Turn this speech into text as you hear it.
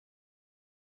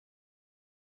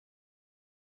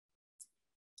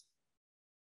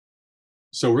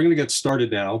So we're going to get started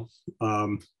now.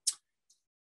 I'm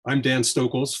Dan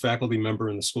Stokels, faculty member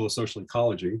in the School of Social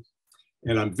Ecology,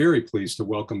 and I'm very pleased to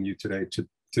welcome you today to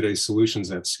today's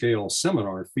Solutions at Scale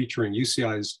seminar featuring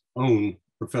UCI's own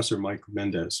Professor Mike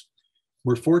Méndez.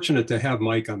 We're fortunate to have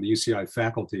Mike on the UCI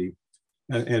faculty,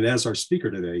 and as our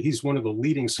speaker today, he's one of the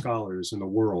leading scholars in the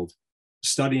world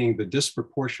studying the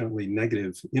disproportionately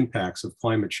negative impacts of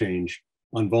climate change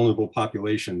on vulnerable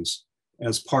populations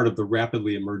as part of the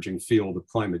rapidly emerging field of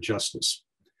climate justice.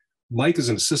 Mike is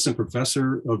an assistant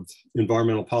professor of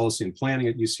environmental policy and planning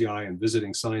at UCI and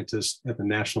visiting scientist at the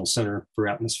National Center for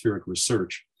Atmospheric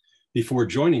Research. Before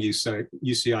joining UCI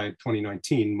in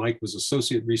 2019, Mike was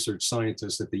associate research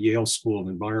scientist at the Yale School of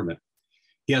Environment.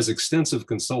 He has extensive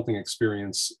consulting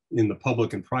experience in the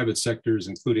public and private sectors,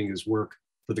 including his work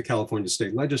for the California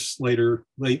State Legislature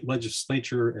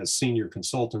as senior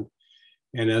consultant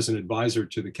and as an advisor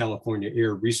to the California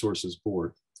Air Resources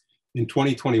Board. In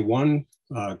 2021,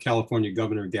 California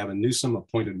Governor Gavin Newsom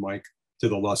appointed Mike to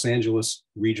the Los Angeles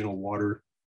Regional Water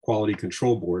Quality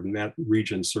Control Board, and that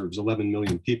region serves 11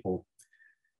 million people.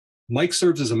 Mike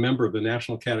serves as a member of the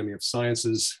National Academy of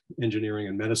Sciences, Engineering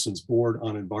and Medicine's Board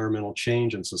on Environmental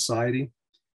Change and Society.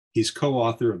 He's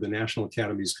co-author of the National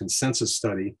Academy's consensus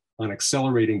study on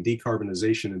accelerating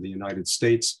decarbonization in the United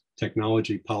States,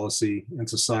 technology, policy, and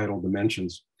societal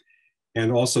dimensions,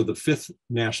 and also the 5th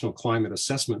National Climate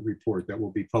Assessment Report that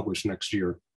will be published next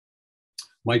year.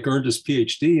 Mike earned his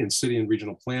PhD in City and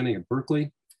Regional Planning at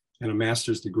Berkeley and a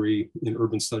master's degree in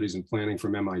Urban Studies and Planning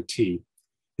from MIT.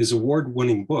 His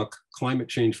award-winning book, Climate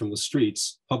Change from the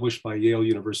Streets, published by Yale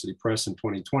University Press in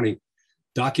 2020,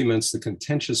 documents the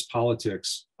contentious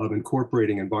politics of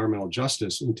incorporating environmental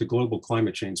justice into global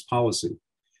climate change policy.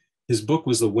 His book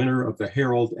was the winner of the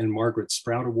Harold and Margaret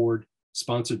Sprout Award,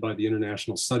 sponsored by the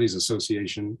International Studies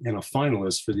Association, and a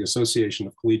finalist for the Association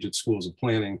of Collegiate Schools of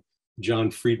Planning,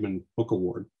 John Friedman Book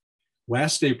Award.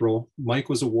 Last April, Mike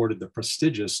was awarded the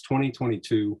prestigious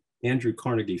 2022 Andrew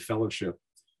Carnegie Fellowship,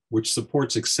 which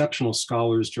supports exceptional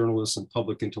scholars, journalists, and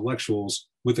public intellectuals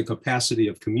with the capacity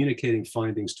of communicating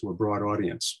findings to a broad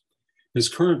audience. His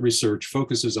current research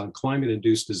focuses on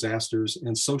climate-induced disasters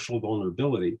and social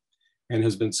vulnerability, and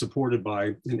has been supported by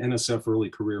an NSF Early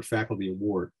Career Faculty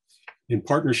Award. In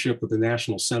partnership with the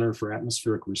National Center for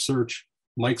Atmospheric Research,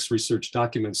 Mike's research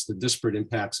documents the disparate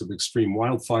impacts of extreme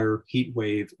wildfire, heat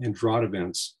wave, and drought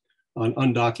events on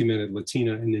undocumented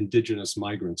Latina and Indigenous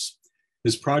migrants.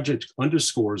 His project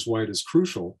underscores why it is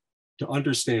crucial to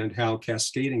understand how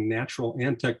cascading natural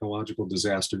and technological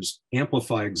disasters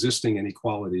amplify existing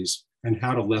inequalities and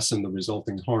how to lessen the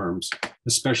resulting harms,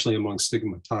 especially among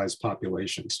stigmatized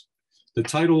populations. The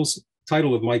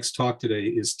title of Mike's talk today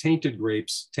is Tainted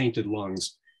Grapes, Tainted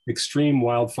Lungs, Extreme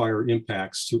Wildfire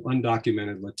Impacts to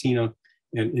Undocumented Latina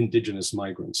and Indigenous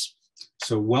Migrants.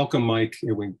 So welcome, Mike,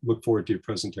 and we look forward to your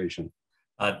presentation.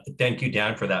 Thank you,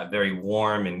 Dan, for that very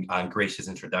warm and gracious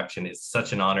introduction. It's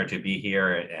such an honor to be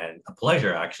here and a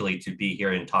pleasure, actually, to be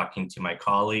here and talking to my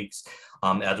colleagues,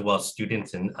 as well as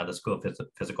students in the School of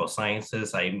Physical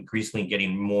Sciences. I'm increasingly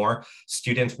getting more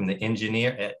students from the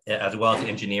as well as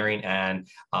engineering and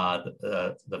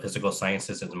the physical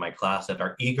sciences in my class that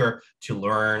are eager to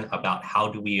learn about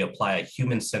how do we apply a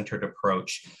human-centered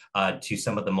approach to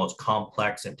some of the most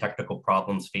complex and technical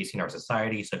problems facing our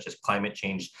society, such as climate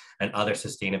change and other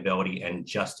sustainability and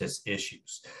justice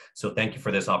issues. So thank you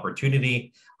for this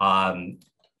opportunity. And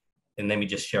let me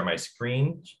just share my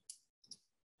screen.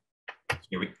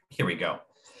 Here we go.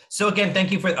 So again,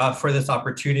 thank you for this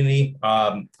opportunity.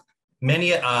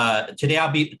 Today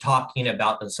I'll be talking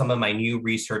about some of my new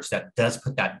research that does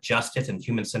put that justice and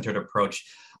human-centered approach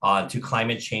to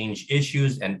climate change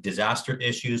issues and disaster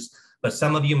issues. But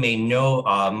some of you may know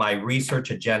my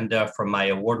research agenda from my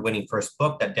award-winning first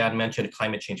book that Dan mentioned,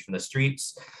 Climate Change from the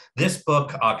Streets. This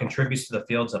book contributes to the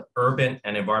fields of urban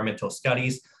and environmental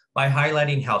studies by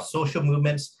highlighting how social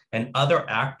movements and other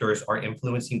actors are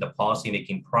influencing the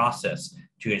policymaking process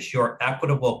to ensure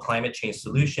equitable climate change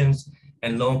solutions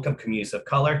and low-income communities of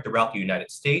color throughout the United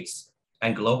States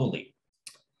and globally.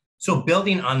 So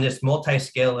building on this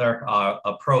multi-scalar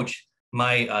approach,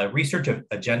 my research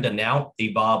agenda now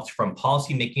evolves from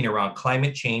policymaking around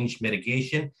climate change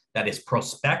mitigation that is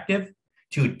prospective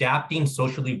to adapting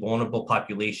socially vulnerable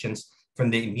populations from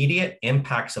the immediate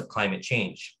impacts of climate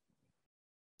change.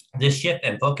 This shift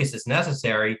and focus is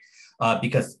necessary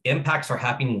because impacts are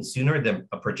happening sooner than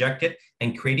projected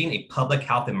and creating a public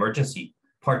health emergency,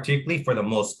 particularly for the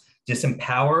most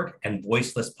disempowered and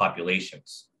voiceless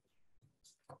populations.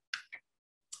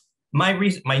 My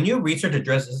new research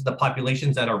addresses the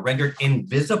populations that are rendered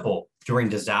invisible during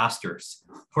disasters.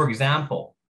 For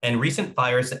example, And recent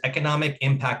fires, the economic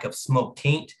impact of smoke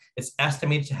taint is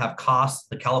estimated to have cost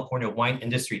the California wine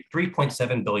industry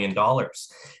 $3.7 billion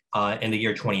in the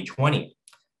year 2020.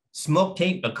 Smoke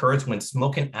taint occurs when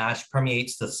smoke and ash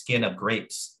permeates the skin of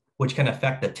grapes, which can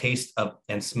affect the taste of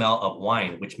and smell of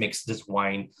wine, which makes this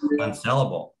wine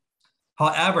unsellable.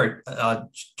 However,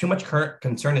 too much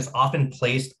concern is often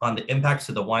placed on the impacts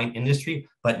of the wine industry,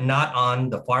 but not on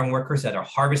the farm workers that are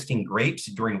harvesting grapes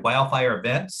during wildfire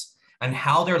events and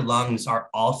how their lungs are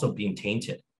also being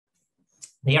tainted.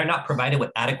 They are not provided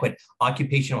with adequate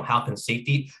occupational health and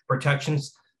safety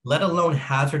protections, let alone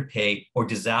hazard pay or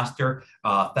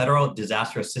federal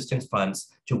disaster assistance funds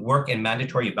to work in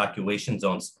mandatory evacuation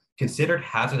zones considered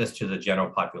hazardous to the general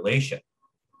population.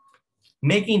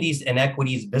 Making these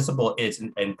inequities visible is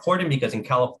important because in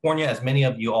California, as many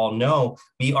of you all know,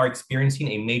 we are experiencing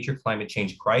a major climate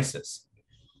change crisis.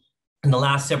 In the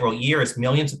last several years,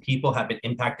 millions of people have been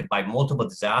impacted by multiple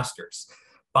disasters: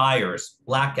 fires,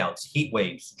 blackouts, heat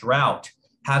waves, drought,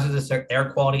 hazardous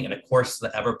air quality, and of course,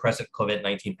 the ever-present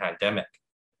COVID-19 pandemic.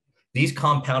 These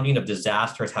compounding of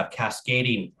disasters have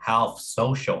cascading health,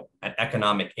 social, and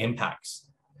economic impacts.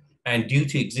 And due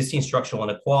to existing structural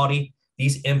inequality,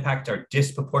 these impacts are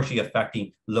disproportionately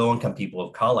affecting low-income people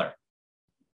of color.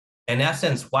 In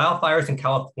essence, wildfires in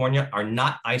California are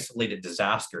not isolated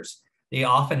disasters. They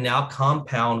often now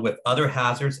compound with other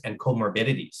hazards and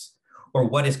comorbidities, or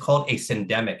what is called a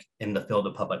syndemic in the field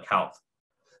of public health.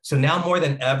 So now more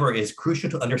than ever, it is crucial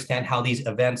to understand how these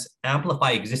events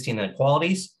amplify existing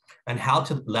inequalities and how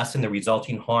to lessen the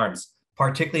resulting harms,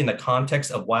 particularly in the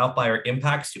context of wildfire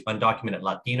impacts to undocumented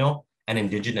Latino and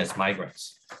Indigenous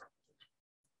migrants.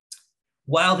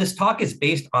 While this talk is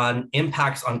based on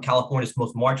impacts on California's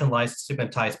most marginalized,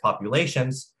 stigmatized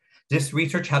populations, this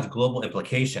research has global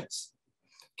implications.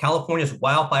 California's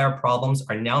wildfire problems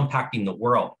are now impacting the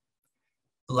world.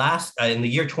 In the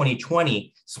year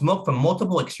 2020, smoke from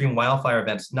multiple extreme wildfire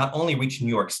events not only reached New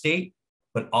York State,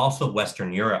 but also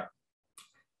Western Europe.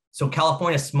 So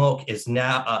California smoke is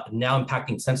now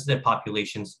impacting sensitive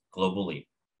populations globally.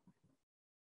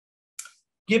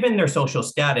 Given their social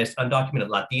status, undocumented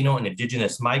Latino and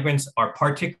Indigenous migrants are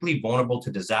particularly vulnerable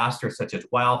to disasters such as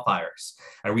wildfires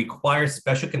and require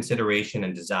special consideration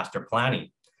and disaster planning.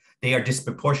 They are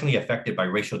disproportionately affected by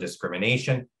racial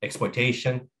discrimination,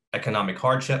 exploitation, economic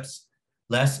hardships,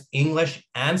 less English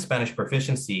and Spanish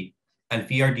proficiency, and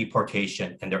fear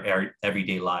deportation in their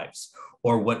everyday lives,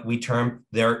 or what we term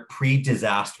their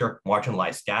pre-disaster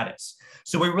marginalized status.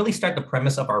 So we really start the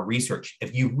premise of our research.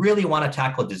 If you really want to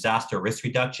tackle disaster risk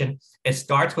reduction, it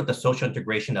starts with the social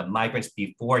integration of migrants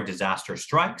before disaster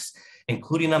strikes,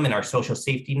 including them in our social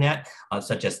safety net,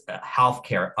 such as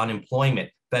healthcare, unemployment,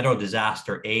 federal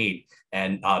disaster aid,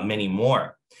 and many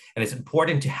more. And it's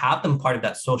important to have them part of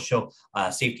that social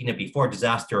safety net before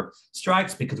disaster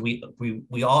strikes, because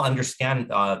we all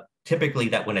understand typically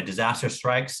that when a disaster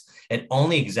strikes, it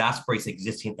only exacerbates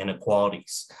existing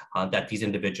inequalities that these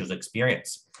individuals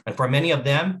experience. And for many of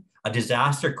them, a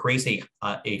disaster creates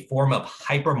a form of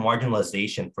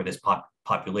hyper-marginalization for this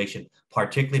population,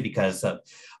 particularly because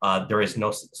there is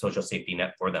no social safety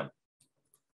net for them.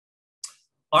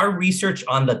 Our research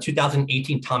on the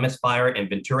 2018 Thomas Fire in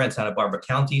Ventura and Santa Barbara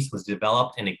counties was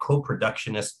developed in a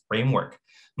co-productionist framework.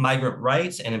 Migrant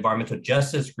rights and environmental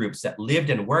justice groups that lived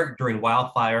and worked during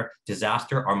wildfire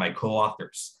disaster are my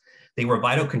co-authors. They were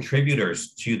vital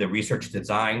contributors to the research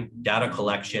design, data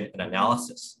collection, and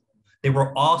analysis. They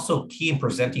were also key in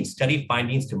presenting study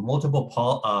findings to multiple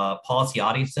policy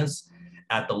audiences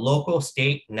at the local,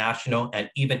 state, national, and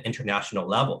even international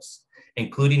levels,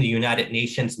 including the United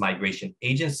Nations Migration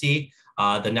Agency,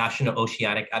 the National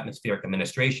Oceanic Atmospheric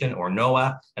Administration, or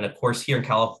NOAA, and of course here in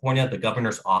California, the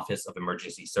Governor's Office of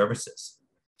Emergency Services.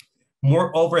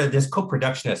 Moreover, this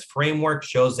co-productionist framework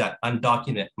shows that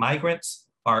undocumented migrants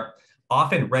are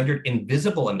often rendered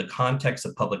invisible in the context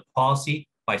of public policy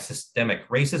by systemic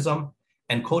racism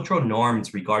and cultural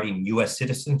norms regarding US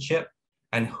citizenship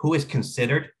and who is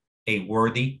considered a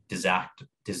worthy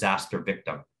disaster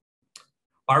victim.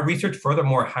 Our research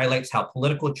furthermore highlights how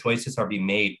political choices are being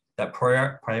made that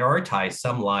prioritize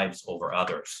some lives over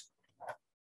others.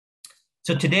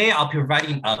 So today I'll be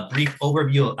providing a brief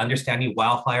overview of understanding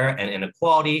wildfire and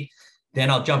inequality. Then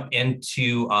I'll jump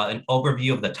into an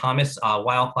overview of the Thomas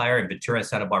wildfire in Ventura and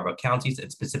Santa Barbara counties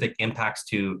and specific impacts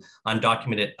to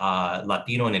undocumented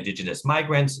Latino and Indigenous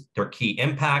migrants, their key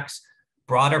impacts,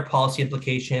 broader policy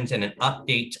implications, and an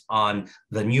update on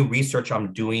the new research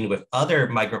I'm doing with other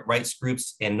migrant rights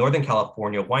groups in Northern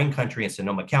California, wine country, and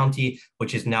Sonoma County,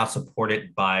 which is now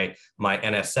supported by my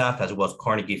NSF as well as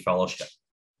Carnegie Fellowship.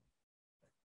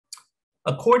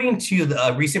 According to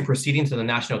the recent proceedings of the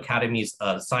National Academies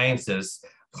of Sciences,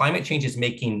 climate change is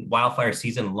making wildfire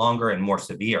season longer and more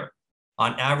severe.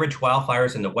 On average,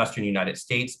 wildfires in the Western United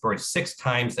States burn 6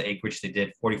 times the acreage they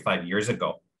did 45 years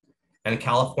ago. And in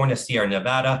California, Sierra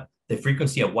Nevada, the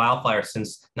frequency of wildfires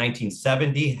since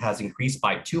 1970 has increased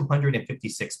by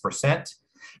 256%.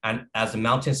 And as the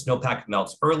mountain snowpack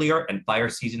melts earlier and fire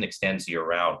season extends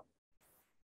year-round.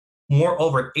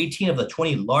 Moreover, 18 of the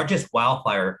 20 largest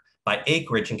wildfires by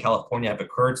acreage in California have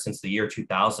occurred since the year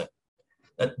 2000.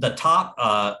 The top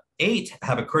 8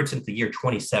 have occurred since the year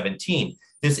 2017.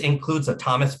 This includes the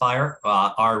Thomas Fire.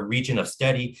 Our region of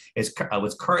study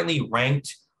was currently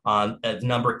ranked at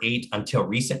number 8 until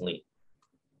recently.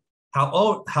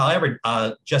 However,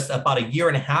 just about a year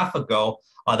and a half ago,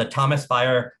 the Thomas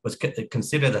Fire was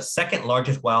considered the 2nd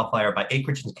largest wildfire by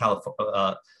acreage in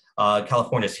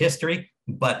California's history,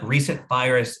 but recent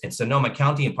fires in Sonoma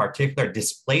County in particular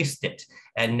displaced it.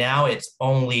 And now it's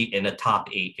only in the top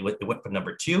 8. It went from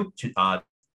number 2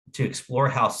 to explore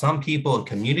how some people and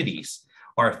communities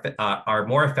are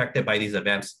more affected by these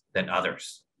events than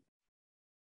others.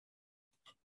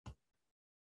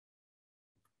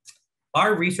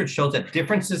 Our research shows that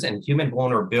differences in human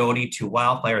vulnerability to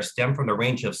wildfires stem from the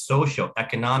range of social,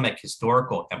 economic,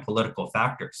 historical, and political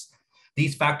factors.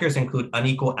 These factors include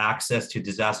unequal access to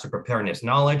disaster preparedness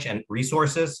knowledge and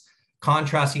resources,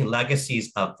 contrasting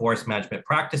legacies of forest management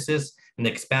practices, and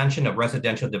the expansion of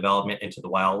residential development into the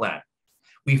wildland.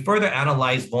 We further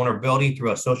analyze vulnerability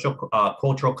through a social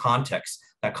cultural context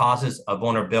that causes a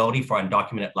vulnerability for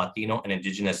undocumented Latino and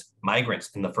Indigenous migrants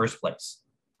in the first place.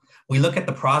 We look at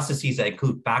the processes that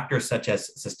include factors such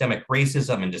as systemic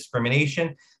racism and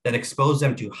discrimination that expose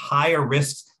them to higher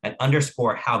risks and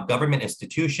underscore how government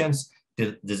institutions,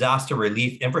 disaster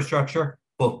relief infrastructure,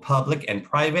 both public and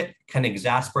private, can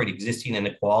exacerbate existing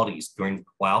inequalities during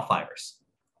wildfires.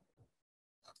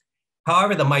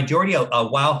 However, the majority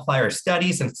of wildfire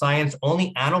studies and science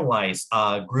only analyze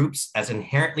groups as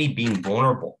inherently being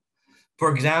vulnerable. For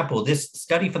example, this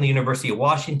study from the University of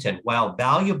Washington, while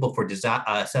valuable for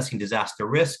assessing disaster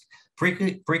risk,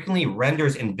 frequently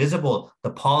renders invisible the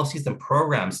policies and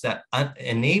programs that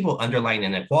enable underlying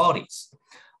inequalities.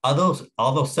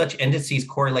 Although such indices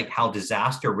correlate how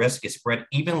disaster risk is spread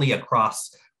evenly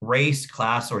across race,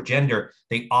 class, or gender,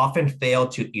 they often fail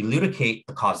to elucidate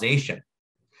the causation.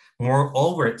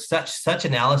 Moreover, such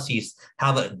analyses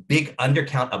have a big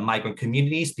undercount of migrant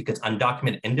communities because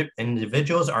undocumented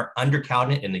individuals are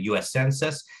undercounted in the US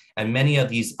Census, and many of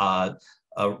these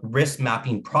risk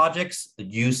mapping projects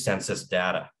use census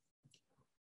data.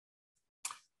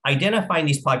 Identifying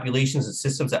these populations and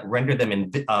systems that render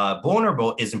them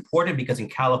vulnerable is important because in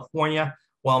California,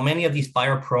 while many of these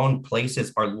fire-prone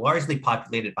places are largely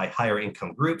populated by higher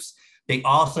income groups, they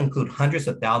also include hundreds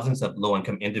of thousands of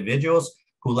low-income individuals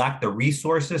who lack the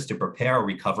resources to prepare or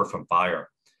recover from fire.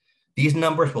 These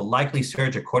numbers will likely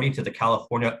surge according to the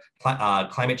California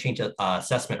Climate Change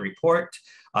Assessment Report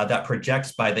that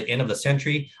projects by the end of the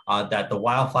century that the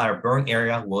wildfire burn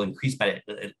area will increase by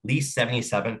at least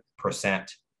 77%.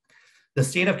 The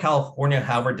state of California,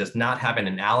 however, does not have an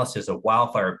analysis of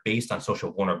wildfire based on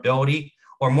social vulnerability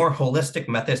or more holistic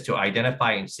methods to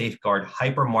identify and safeguard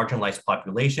hyper-marginalized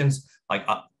populations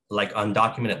like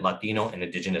undocumented Latino and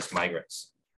Indigenous migrants.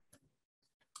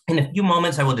 In a few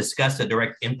moments, I will discuss the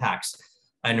direct impacts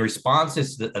and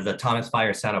responses to the Thomas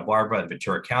Fire, Santa Barbara, and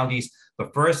Ventura counties.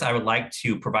 But first, I would like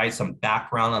to provide some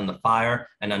background on the fire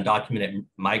and undocumented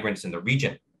migrants in the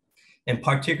region. In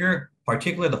particular,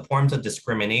 the forms of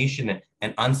discrimination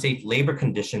and unsafe labor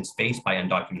conditions faced by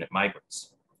undocumented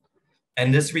migrants.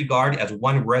 In this regard, as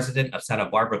one resident of Santa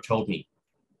Barbara told me,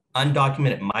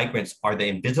 undocumented migrants are the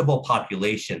invisible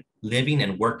population living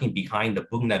and working behind the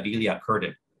Bougainvillea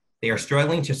curtain. They are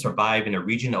struggling to survive in a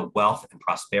region of wealth and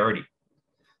prosperity.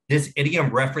 This idiom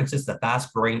references the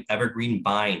fast-growing evergreen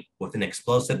vine with an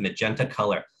explosive magenta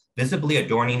color, visibly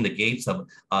adorning the gates of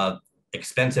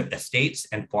expensive estates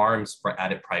and farms for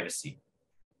added privacy.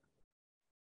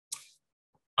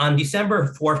 On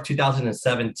December 4th,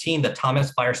 2017, the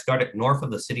Thomas Fire started north of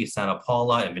the city of Santa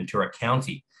Paula in Ventura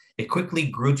County. It quickly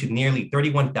grew to nearly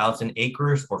 31,000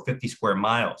 acres or 50 square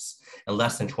miles in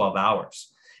less than 12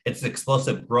 hours. Its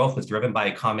explosive growth was driven by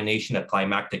a combination of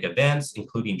climatic events,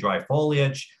 including dry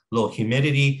foliage, low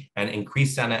humidity, and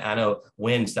increased Santa Ana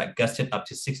winds that gusted up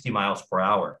to 60 miles per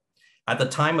hour. At the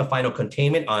time of final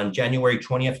containment on January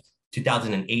 20th,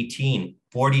 2018,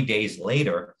 40 days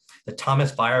later, the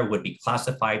Thomas Fire would be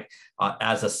classified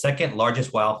as the 2nd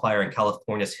largest wildfire in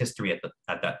California's history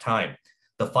at that time.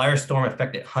 The firestorm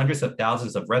affected hundreds of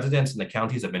thousands of residents in the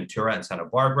counties of Ventura and Santa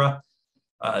Barbara.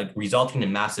 resulting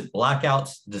in massive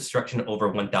blackouts, destruction of over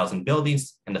 1,000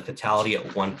 buildings, and the fatality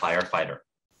of one firefighter.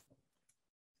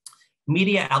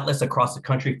 Media outlets across the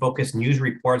country focus news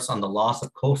reports on the loss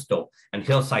of coastal and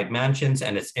hillside mansions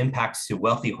and its impacts to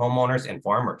wealthy homeowners and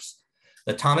farmers.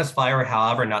 The Thomas Fire,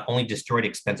 however, not only destroyed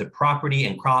expensive property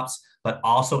and crops, but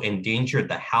also endangered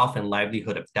the health and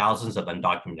livelihood of thousands of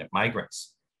undocumented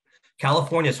migrants.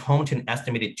 California is home to an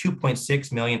estimated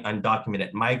 2.6 million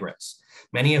undocumented migrants,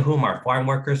 many of whom are farm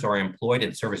workers or employed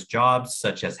in service jobs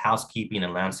such as housekeeping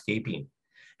and landscaping.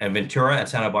 In Ventura and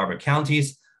Santa Barbara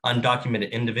counties,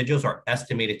 undocumented individuals are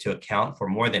estimated to account for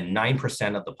more than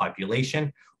 9% of the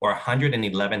population, or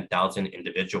 111,000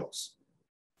 individuals.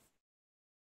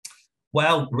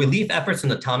 While relief efforts in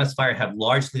the Thomas Fire have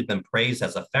largely been praised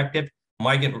as effective,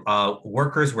 migrant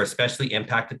workers were especially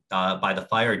impacted by the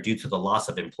fire due to the loss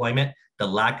of employment, the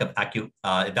lack of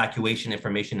evacuation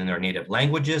information in their native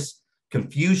languages,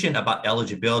 confusion about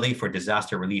eligibility for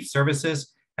disaster relief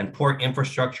services, and poor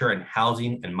infrastructure and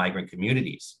housing in migrant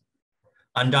communities.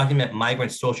 Undocumented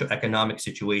migrant socioeconomic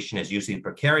situation is usually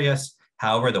precarious.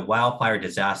 However, the wildfire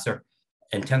disaster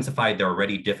intensified their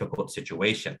already difficult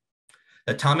situation.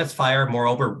 The Thomas Fire,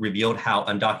 moreover, revealed how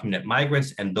undocumented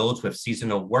migrants and those with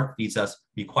seasonal work visas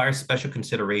require special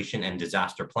consideration and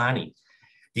disaster planning.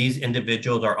 These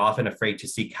individuals are often afraid to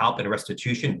seek help and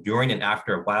restitution during and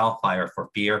after a wildfire for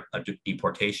fear of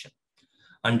deportation.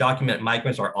 Undocumented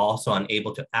migrants are also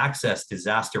unable to access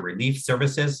disaster relief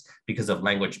services because of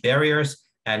language barriers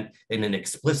and in an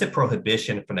explicit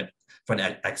prohibition from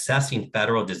accessing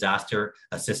federal disaster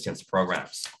assistance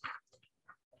programs.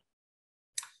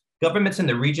 Governments in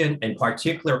the region in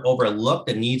particular overlook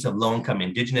the needs of low-income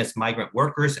indigenous migrant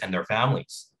workers and their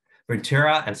families.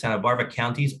 Ventura and Santa Barbara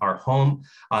counties are home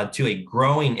to a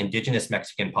growing indigenous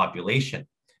Mexican population.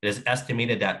 It is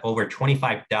estimated that over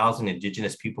 25,000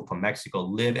 indigenous people from Mexico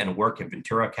live and work in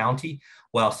Ventura County,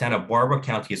 while Santa Barbara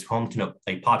County is home to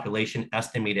a population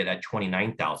estimated at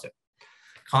 29,000.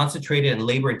 Concentrated in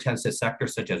labor-intensive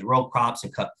sectors such as row crops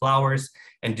and cut flowers,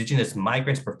 indigenous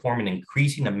migrants perform an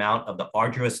increasing amount of the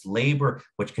arduous labor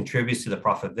which contributes to the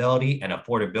profitability and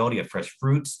affordability of fresh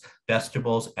fruits,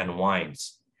 vegetables, and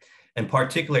wines. In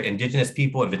particular, indigenous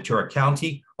people in Ventura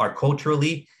County are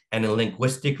culturally and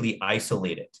linguistically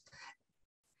isolated.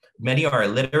 Many are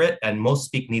illiterate and most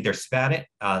speak neither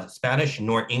Spanish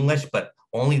nor English, but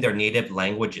only their native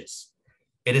languages.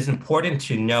 It is important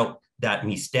to note that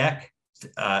Mixtec,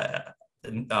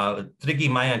 Trigui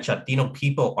Maya and Chatino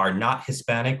people are not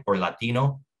Hispanic or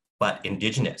Latino, but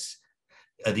indigenous.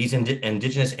 These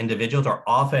indigenous individuals are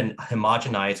often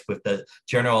homogenized with the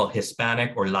general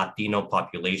Hispanic or Latino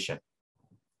population.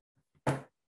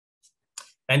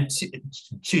 And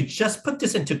to just put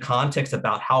this into context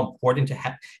about how important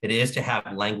it is to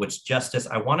have language justice,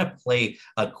 I want to play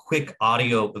a quick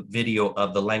audio video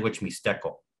of the language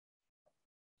Mixteco.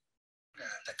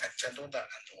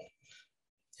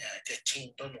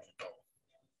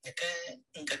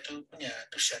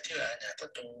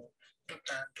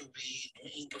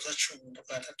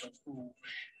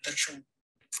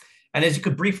 And as you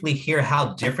could briefly hear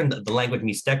how different the language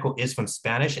Mixteco is from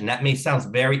Spanish, and that may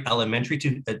sound very elementary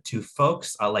to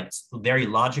folks, like very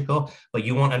logical, but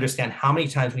you won't understand how many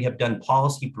times we have done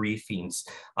policy briefings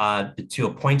to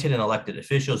appointed and elected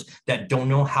officials that don't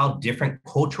know how different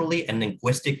culturally and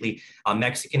linguistically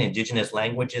Mexican indigenous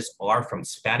languages are from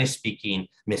Spanish-speaking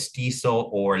Mestizo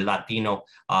or Latino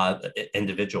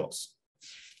individuals.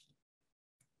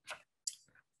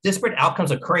 Disparate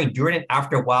outcomes occurring during and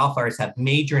after wildfires have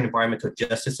major environmental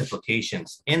justice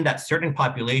implications in that certain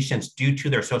populations, due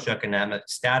to their socioeconomic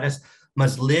status,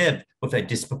 must live with a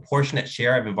disproportionate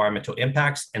share of environmental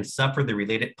impacts and suffer the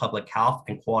related public health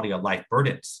and quality of life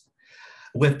burdens.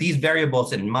 With these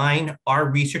variables in mind, our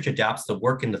research adapts the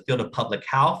work in the field of public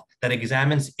health that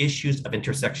examines issues of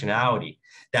intersectionality.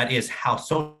 That is, how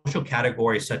social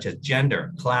categories such as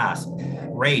gender, class,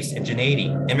 race,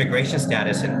 indigeneity, immigration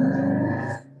status,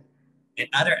 and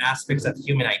other aspects of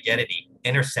human identity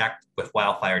intersect with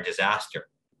wildfire disaster.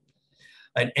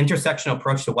 An intersectional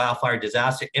approach to wildfire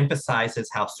disaster emphasizes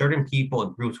how certain people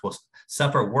and groups will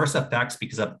suffer worse effects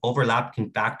because of overlapping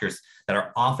factors that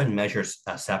are often measured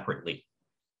separately.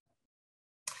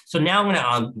 So now I'm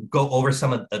going to go over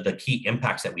some of the key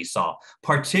impacts that we saw,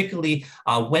 particularly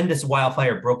when this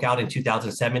wildfire broke out in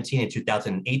 2017 and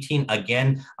 2018.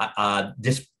 Again,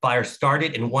 fire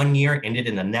started in 1 year, ended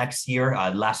in the next year,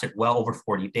 lasted well over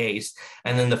 40 days.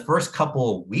 And then the first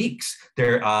couple of weeks,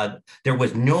 there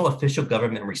was no official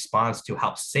government response to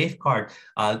help safeguard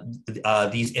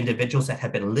these individuals that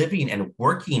had been living and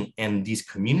working in these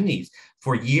communities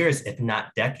for years, if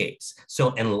not decades.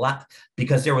 So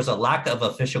because there was a lack of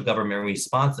official government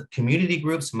response, community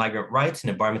groups, migrant rights,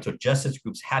 and environmental justice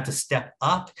groups had to step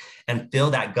up and fill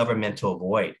that governmental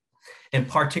void. In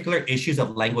particular, issues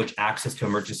of language access to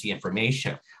emergency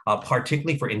information,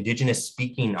 particularly for Indigenous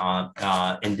speaking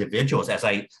individuals. As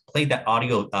I played that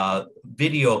audio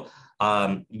video,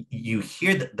 you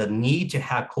hear the need to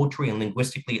have culturally and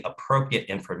linguistically appropriate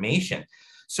information.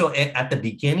 So at the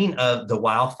beginning of the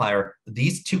wildfire,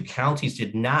 these two counties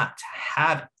did not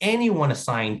have anyone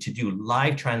assigned to do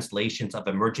live translations of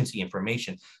emergency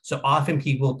information. So often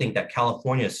people think that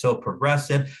California is so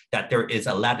progressive, that there is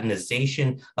a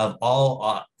Latinization of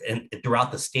all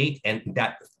throughout the state, and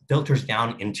that filters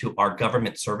down into our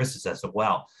government services as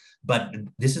well. But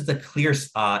this is a clear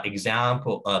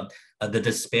example of the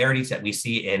disparities that we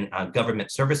see in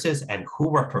government services and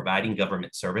who are providing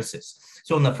government services.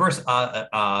 So in the first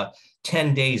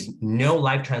 10 days, no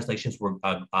live translations were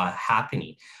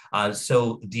happening.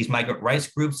 So these migrant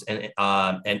rights groups and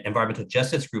environmental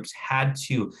justice groups had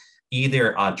to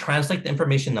either translate the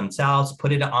information themselves,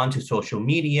 put it onto social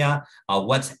media,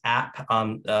 WhatsApp,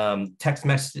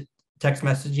 text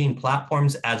messaging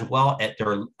platforms, as well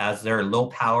as their low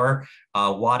power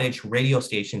wattage radio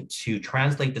station to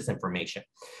translate this information.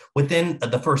 Within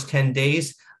the first 10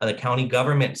 days, the county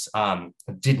governments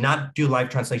did not do live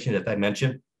translation, as I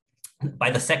mentioned.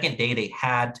 By the second day, they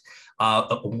had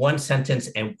one sentence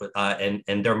in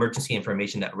their emergency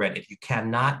information that read, if you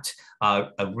cannot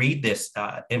read this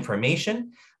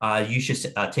information, you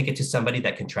should take it to somebody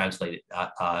that can translate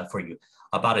it for you.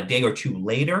 About a day or two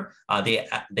later,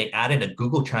 they added a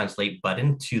Google Translate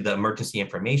button to the emergency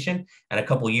information. And a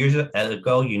couple of years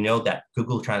ago, you know that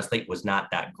Google Translate was not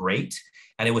that great.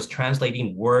 And it was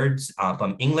translating words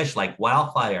from English like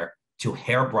wildfire to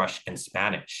hairbrush in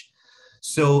Spanish.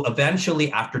 So eventually,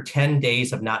 after 10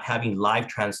 days of not having live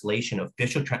translation,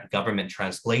 official government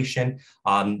translation,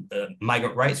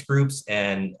 migrant rights groups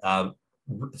and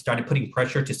started putting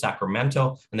pressure to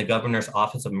Sacramento, and the governor's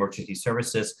office of emergency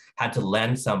services had to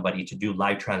lend somebody to do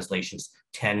live translations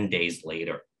 10 days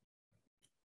later.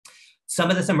 Some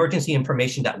of this emergency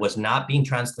information that was not being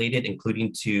translated,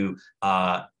 including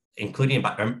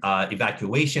about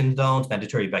evacuation zones,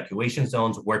 mandatory evacuation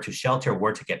zones, where to shelter,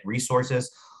 where to get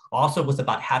resources, also was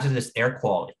about hazardous air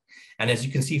quality. And as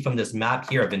you can see from this map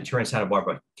here of Ventura and Santa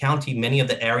Barbara County, many of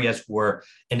the areas where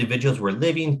individuals were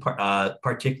living,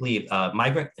 particularly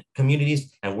migrant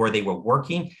communities, and where they were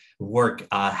working,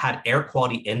 had air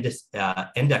quality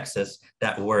indexes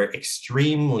that were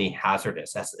extremely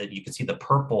hazardous. As you can see, the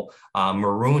purple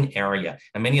maroon area.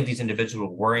 And many of these individuals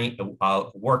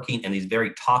were working in these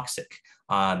very toxic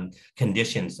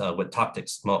conditions with toxic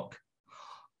smoke.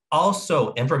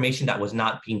 Also, information that was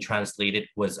not being translated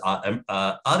was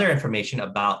other information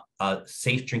about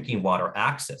safe drinking water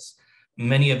access.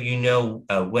 Many of you know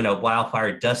when a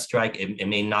wildfire does strike, it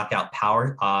may knock out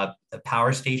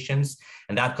power stations,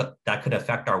 and that could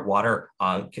affect our water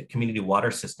community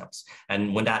water systems.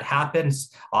 And when that happens,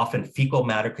 often fecal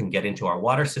matter can get into our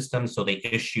water system. So they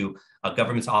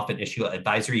governments often issue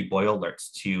advisory boil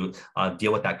alerts to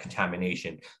deal with that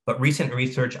contamination. But recent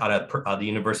research out of the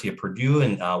University of Purdue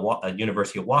and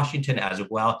University of Washington as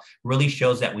well really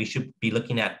shows that we should be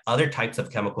looking at other types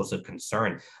of chemicals of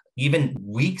concern, even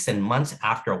weeks and months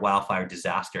after a wildfire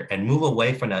disaster, and move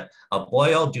away from a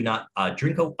boil, do not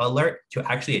drink alert to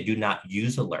actually a do not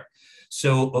use alert.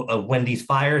 So when these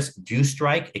fires do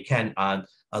strike, it can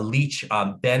leach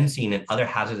benzene and other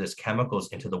hazardous chemicals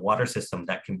into the water system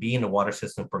that can be in the water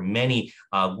system for many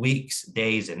weeks,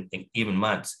 days, and even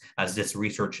months, as this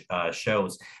research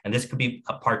shows. And this could be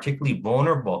particularly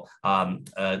vulnerable,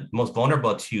 most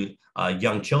vulnerable to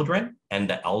young children and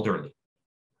the elderly.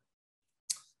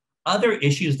 Other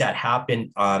issues that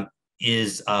happen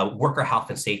is worker health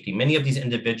and safety. Many of these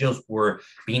individuals were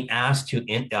being asked to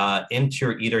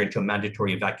enter either into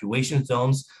mandatory evacuation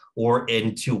zones or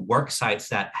into work sites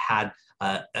that had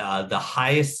the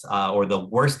highest or the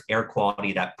worst air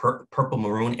quality, that purple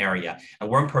maroon area, and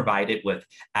weren't provided with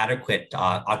adequate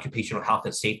occupational health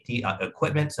and safety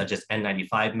equipment such as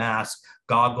N95 masks,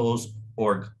 goggles,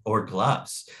 or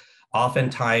gloves.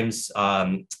 Oftentimes,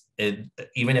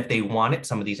 even if they wanted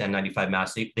some of these N95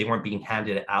 masks, they weren't being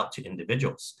handed out to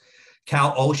individuals.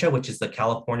 Cal-OSHA, which is the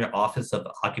California Office of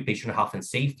Occupational Health and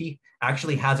Safety,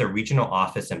 actually has a regional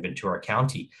office in Ventura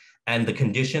County. And the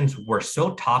conditions were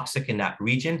so toxic in that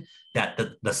region that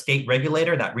the state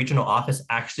regulator, that regional office,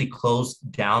 actually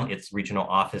closed down its regional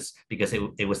office because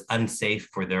it was unsafe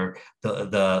for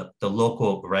the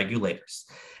local regulators.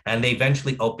 And they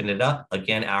eventually opened it up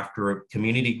again after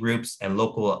community groups and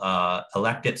local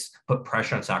electeds put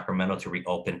pressure on Sacramento to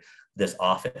reopen this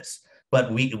office.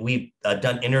 But we've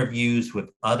done interviews with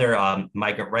other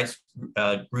migrant rights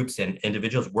groups and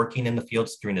individuals working in the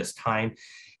fields during this time,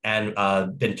 and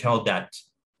been told that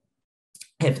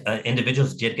if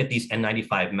individuals did get these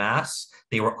N95 masks,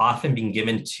 they were often being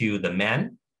given to the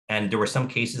men, and there were some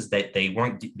cases that they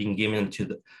weren't being given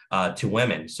to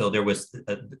women. So there was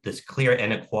this clear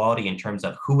inequality in terms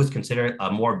of who was considered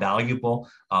a more valuable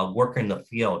worker in the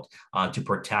field to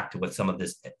protect with some of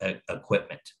this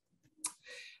equipment.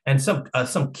 And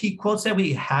some key quotes that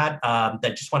we had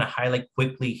that just want to highlight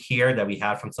quickly here that we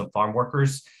had from some farm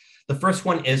workers. The first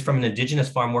one is from an Indigenous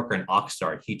farm worker in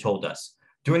Oxnard. He told us,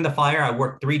 "During the fire, I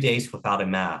worked 3 days without a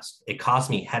mask. It caused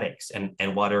me headaches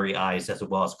and watery eyes as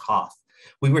well as cough.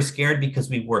 We were scared because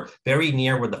we were very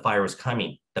near where the fire was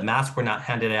coming. The masks were not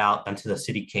handed out until the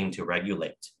city came to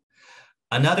regulate."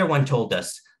 Another one told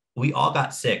us, "We all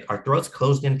got sick. Our throats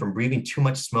closed in from breathing too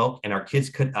much smoke, and our kids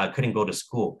couldn't go to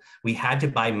school. We had to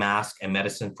buy masks and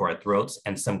medicine for our throats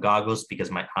and some goggles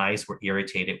because my eyes were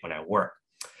irritated when I work."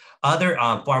 Other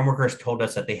farm workers told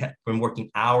us that they had been working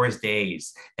hours,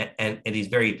 days, and in these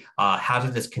very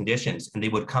hazardous conditions, and they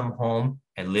would come home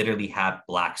and literally have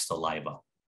black saliva.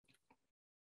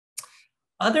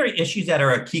 Other issues that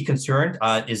are a key concern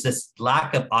is this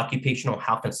lack of occupational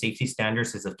health and safety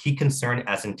standards is a key concern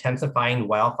as intensifying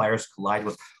wildfires collide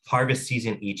with harvest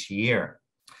season each year.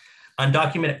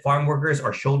 Undocumented farm workers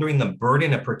are shouldering the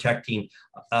burden of protecting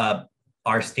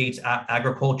our state's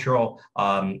agricultural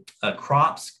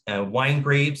crops, wine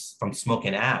grapes from smoke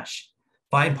and ash.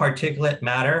 Fine particulate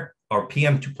matter, or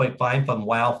PM 2.5 from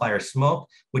wildfire smoke,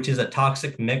 which is a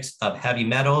toxic mix of heavy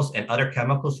metals and other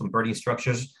chemicals from burning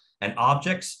structures and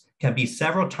objects, can be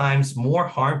several times more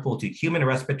harmful to human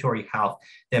respiratory health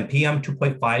than PM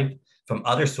 2.5 from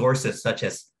other sources such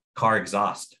as car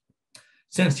exhaust.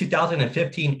 Since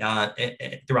 2015,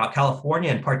 throughout California,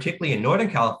 and particularly in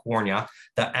Northern California,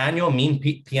 the annual mean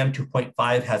PM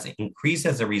 2.5 has increased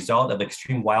as a result of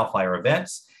extreme wildfire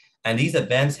events, and these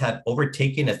events have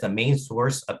overtaken as the main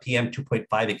source of PM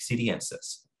 2.5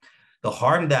 exceedances. The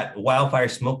harm that wildfire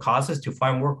smoke causes to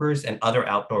farm workers and other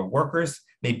outdoor workers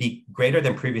may be greater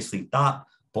than previously thought,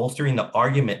 bolstering the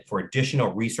argument for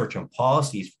additional research and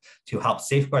policies to help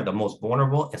safeguard the most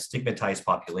vulnerable and stigmatized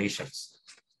populations.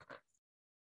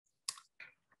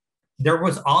 There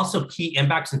was also key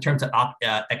impacts in terms of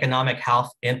economic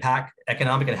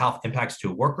and health impacts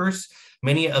to workers.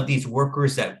 Many of these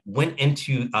workers that went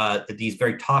into these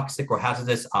very toxic or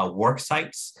hazardous work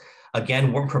sites,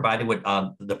 again, weren't provided with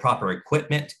the proper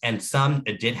equipment, and some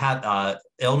did have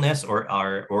illness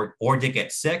or did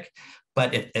get sick.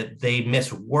 But if they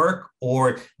missed work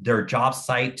or their job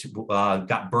site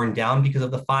got burned down because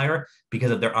of the fire,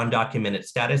 because of their undocumented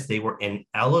status, they were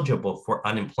ineligible for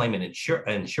unemployment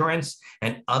insurance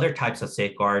and other types of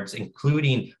safeguards,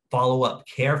 including follow-up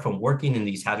care from working in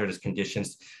these hazardous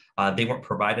conditions. They weren't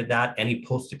provided that, any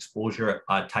post-exposure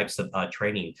types of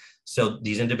training. So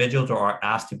these individuals are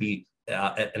asked to be,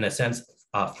 in a sense,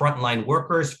 frontline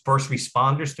workers, first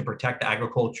responders to protect the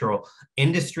agricultural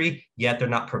industry, yet they're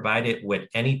not provided with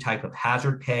any type of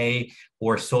hazard pay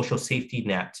or social safety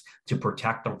net to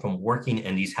protect them from working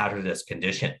in these hazardous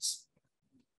conditions.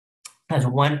 As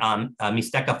one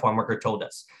Mixteca farm worker told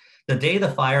us, the day the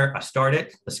fire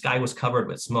started, the sky was covered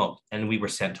with smoke and we were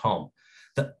sent home.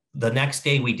 The next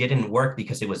day we didn't work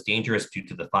because it was dangerous due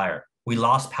to the fire. We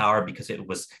lost power because it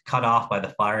was cut off by the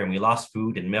fire, and we lost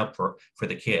food and milk for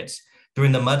the kids.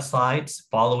 During the mudslides,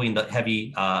 following the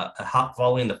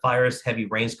fire's heavy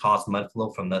rains caused mud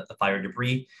flow from the fire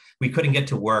debris. We couldn't get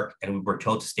to work, and we were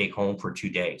told to stay home for 2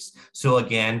 days. So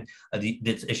again,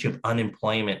 this issue of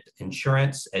unemployment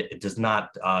insurance, it does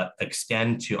not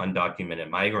extend to undocumented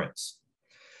migrants.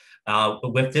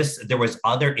 With this, there was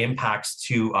other impacts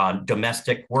to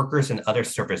domestic workers and other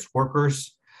service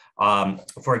workers.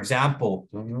 For example,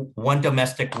 one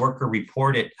domestic worker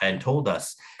reported and told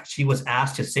us she was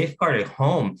asked to safeguard a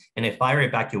home in a fire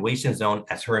evacuation zone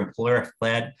as her employer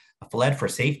fled for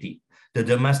safety. The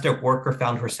domestic worker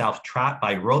found herself trapped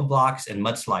by roadblocks and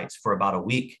mudslides for about a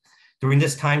week. During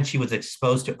this time, she was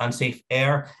exposed to unsafe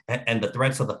air and the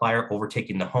threats of the fire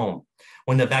overtaking the home.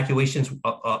 When the evacuation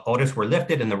orders were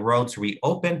lifted and the roads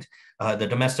reopened, the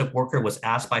domestic worker was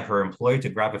asked by her employer to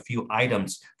grab a few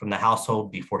items from the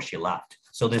household before she left.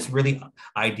 So this really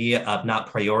idea of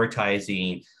not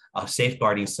prioritizing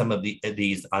safeguarding some of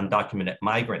these undocumented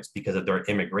migrants because of their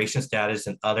immigration status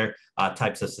and other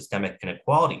types of systemic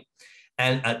inequality.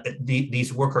 And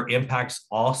these worker impacts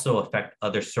also affect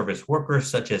other service workers,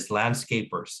 such as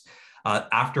landscapers.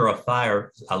 After a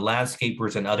fire,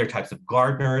 landscapers and other types of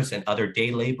gardeners and other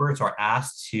day laborers are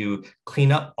asked to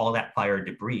clean up all that fire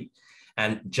debris.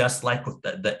 And just like with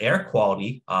the air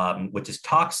quality, which is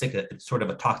toxic, it's sort of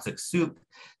a toxic soup,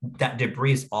 that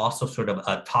debris is also sort of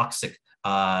a toxic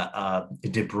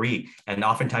debris. And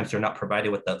oftentimes they're not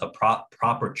provided with the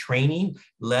proper training,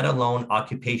 let alone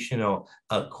occupational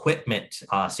equipment,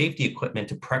 safety equipment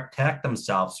to protect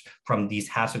themselves from these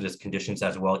hazardous conditions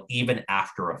as well, even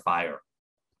after a fire.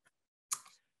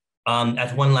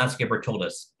 As one landscaper told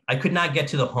us, I could not get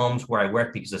to the homes where I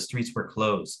worked because the streets were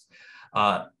closed.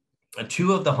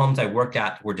 Two of the homes I worked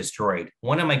at were destroyed.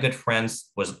 One of my good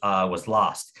friends was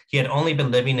lost. He had only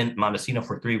been living in Montesino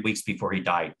for 3 weeks before he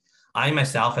died. I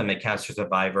myself am a cancer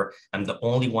survivor. I'm the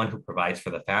only one who provides for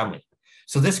the family.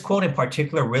 So this quote in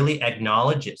particular really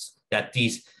acknowledges that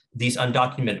these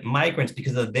undocumented migrants,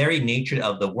 because of the very nature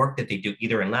of the work that they do,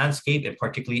 either in landscape and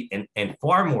particularly in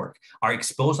farm work, are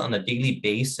exposed on a daily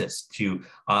basis to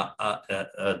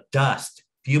dust,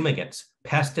 fumigants,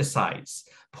 pesticides,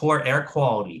 poor air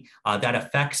quality that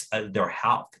affects their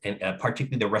health and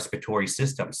particularly their respiratory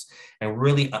systems, and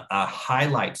really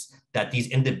highlights that these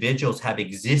individuals have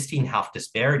existing health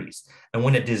disparities. And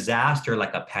when a disaster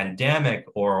like a pandemic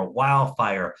or a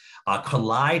wildfire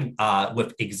collide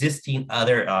with existing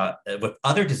other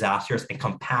disasters and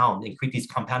create these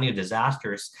compounding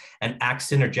disasters and act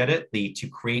synergetically to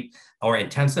create or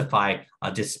intensify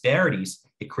disparities,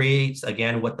 it creates,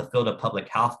 again, what the field of public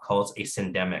health calls a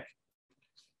syndemic.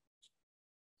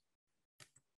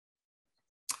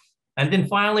 And then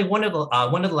finally, one of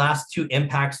the last two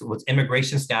impacts was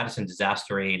immigration status and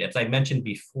disaster aid. As I mentioned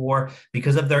before,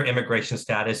 because of their immigration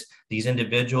status, these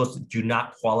individuals do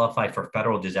not qualify for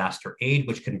federal disaster aid,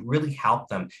 which can really help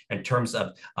them in terms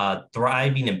of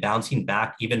thriving and bouncing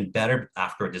back even better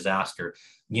after a disaster.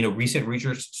 You know, recent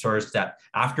research shows that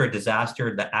after a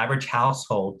disaster, the average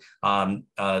household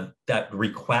that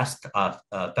requests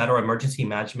federal emergency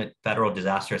management, federal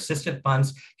disaster assistance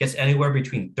funds gets anywhere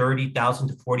between $30,000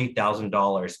 to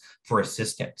 $40,000 for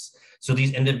assistance. So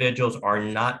these individuals are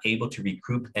not able to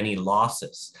recoup any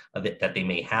losses that they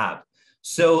may have.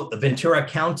 So Ventura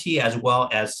County, as well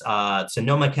as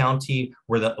Sonoma County,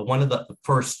 were one of the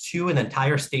first two in the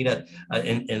entire state of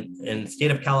in the state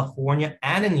of California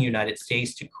and in the United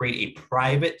States to create a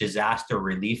private disaster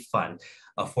relief fund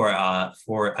for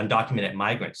undocumented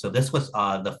migrants. So this was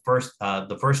the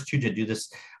first two to do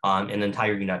this in the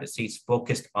entire United States,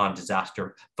 focused on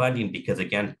disaster funding, because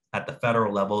again, at the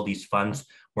federal level, these funds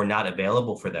were not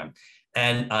available for them.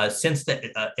 And since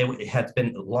it has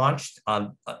been launched,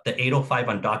 the 805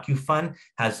 Undocu Fund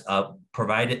has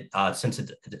provided, since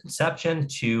its inception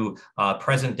to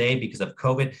present day, because of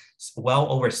COVID,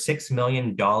 well over $6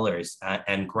 million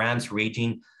and grants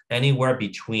ranging anywhere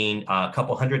between a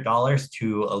couple $100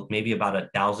 to maybe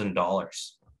about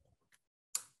 $1,000.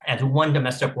 As one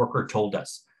domestic worker told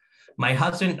us, my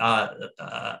husband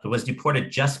was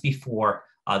deported just before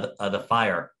the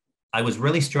fire. I was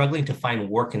really struggling to find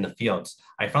work in the fields.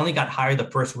 I finally got hired the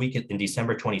first week in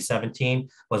December 2017,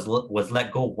 was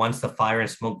let go once the fire and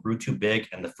smoke grew too big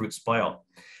and the fruit spoiled.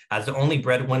 As the only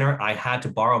breadwinner, I had to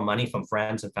borrow money from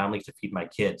friends and family to feed my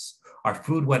kids. Our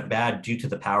food went bad due to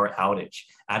the power outage,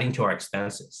 adding to our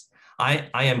expenses. I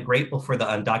am grateful for the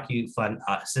Undocu Fund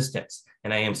assistance,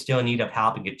 and I am still in need of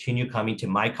help and continue coming to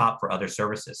MyCop for other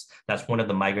services. That's one of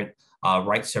the migrant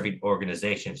rights-serving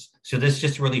organizations. So this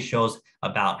just really shows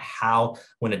about how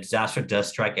when a disaster does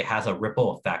strike, it has a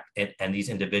ripple effect, and these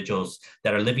individuals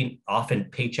that are living often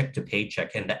paycheck to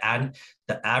paycheck, and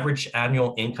the average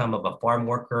annual income of a farm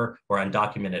worker or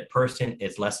undocumented person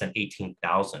is less than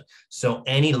 $18,000. So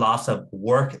any loss of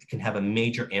work can have a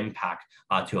major impact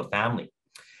to a family.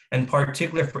 In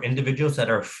particular for individuals that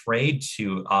are afraid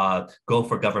to go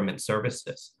for government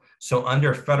services. So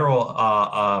under federal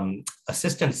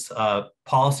assistance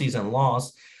policies and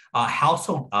laws, a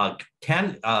household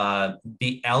can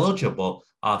be eligible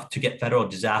to get federal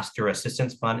disaster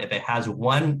assistance fund if it has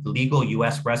one legal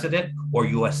US resident or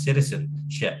US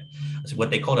citizenship. It's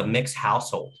what they call a mixed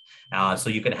household. So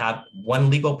you can have one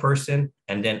legal person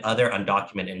and then other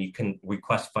undocumented, and you can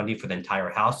request funding for the entire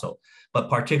household. But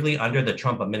particularly under the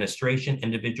Trump administration,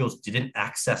 individuals didn't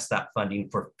access that funding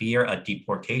for fear of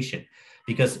deportation,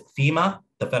 because FEMA,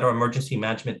 the Federal Emergency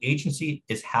Management Agency,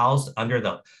 is housed under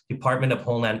the Department of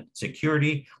Homeland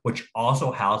Security, which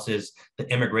also houses the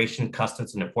Immigration,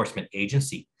 Customs, and Enforcement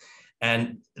Agency.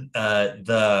 And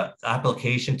the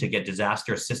application to get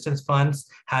disaster assistance funds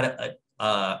had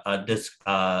a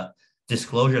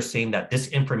disclosure saying that this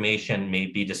information may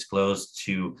be disclosed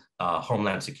to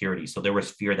Homeland Security. So there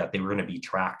was fear that they were going to be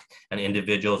tracked and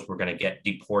individuals were going to get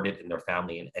deported in their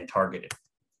family and targeted.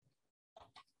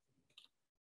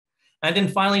 And then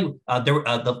finally,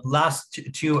 the last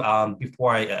two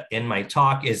before I end my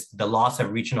talk is the loss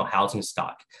of regional housing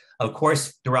stock. Of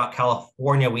course, throughout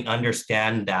California, we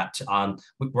understand that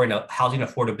we're in a housing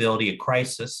affordability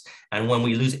crisis. And when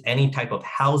we lose any type of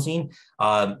housing,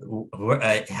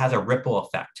 it has a ripple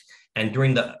effect. And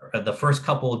during the first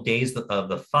couple of days of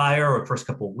the fire or first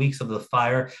couple of weeks of the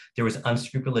fire, there was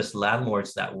unscrupulous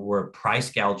landlords that were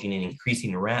price gouging and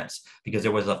increasing rents because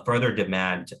there was a further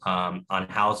demand on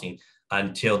housing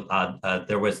until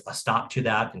there was a stop to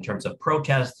that in terms of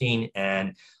protesting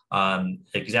and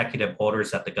executive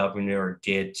orders that the governor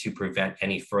did to prevent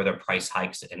any further price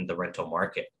hikes in the rental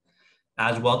market.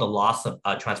 As well, the loss of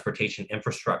transportation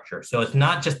infrastructure. So it's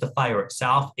not just the fire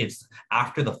itself, it's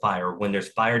after the fire when there's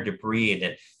fire debris and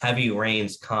then heavy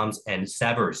rains comes and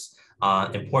severs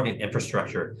important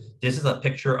infrastructure. This is a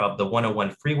picture of the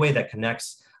 101 freeway that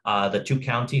connects the two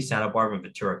counties, Santa Barbara and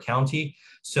Ventura County.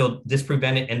 So this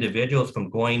prevented individuals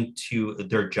from going to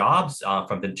their jobs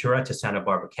from Ventura to Santa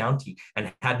Barbara County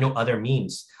and had no other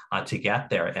means to get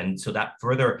there. And so that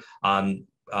further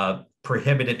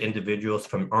prohibited individuals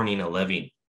from earning a living.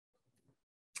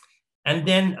 And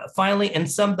then finally, and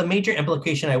some of the major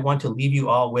implication I want to leave you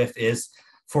all with is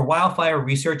for wildfire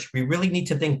research, we really need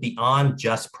to think beyond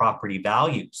just property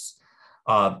values.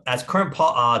 As current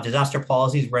disaster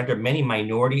policies render many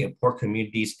minority and poor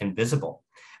communities invisible.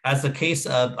 As the case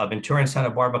of Ventura and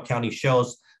Santa Barbara County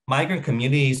shows, migrant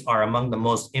communities are among the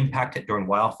most impacted during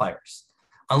wildfires.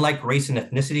 Unlike race and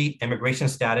ethnicity, immigration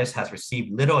status has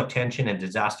received little attention in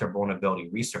disaster vulnerability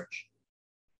research.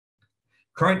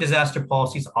 Current disaster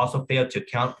policies also fail to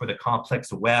account for the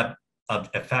complex web of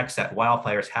effects that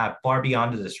wildfires have far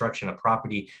beyond the destruction of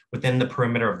property within the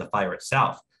perimeter of the fire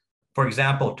itself. For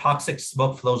example, toxic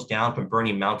smoke flows down from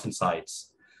burning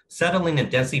mountainsides, settling in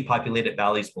densely populated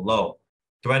valleys below,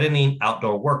 threatening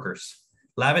outdoor workers.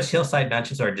 Lavish hillside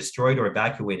mansions are destroyed or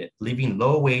evacuated, leaving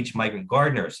low-wage migrant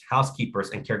gardeners,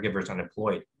 housekeepers, and caregivers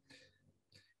unemployed.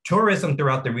 Tourism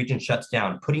throughout the region shuts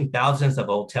down, putting thousands of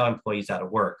hotel employees out of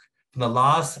work. From the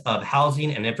loss of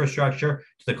housing and infrastructure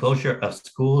to the closure of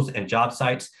schools and job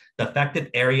sites, the affected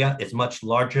area is much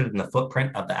larger than the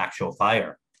footprint of the actual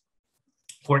fire.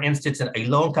 For instance, a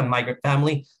low-income migrant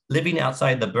family living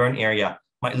outside the burn area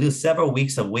might lose several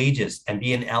weeks of wages and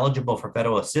be ineligible for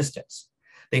federal assistance.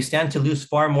 They stand to lose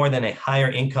far more than a higher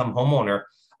income homeowner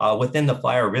within the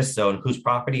fire risk zone whose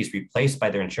property is replaced by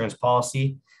their insurance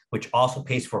policy, which also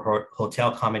pays for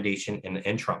hotel accommodation in the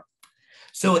interim.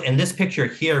 So in this picture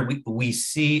here, we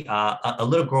see a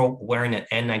little girl wearing an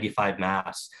N95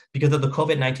 mask. Because of the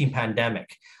COVID-19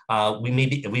 pandemic,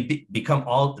 we become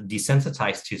all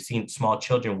desensitized to seeing small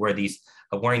children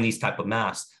wearing these type of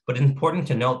masks. But it's important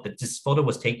to note that this photo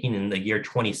was taken in the year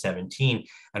 2017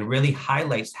 and really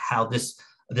highlights how this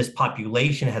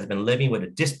population has been living with a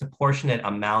disproportionate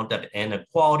amount of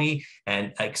inequality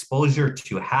and exposure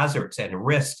to hazards and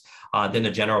risks than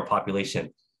the general population.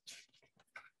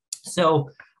 So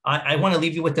I want to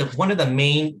leave you with one of the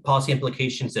main policy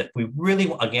implications if we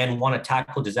really, again, want to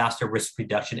tackle disaster risk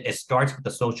reduction. It starts with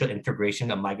the social integration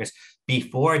of migrants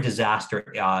before a disaster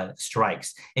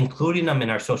strikes, including them in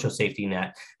our social safety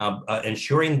net,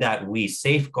 ensuring that we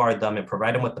safeguard them and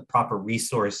provide them with the proper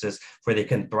resources where they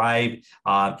can thrive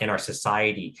in our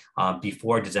society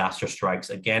before disaster strikes.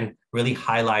 Again, really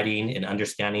highlighting and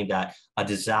understanding that a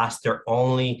disaster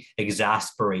only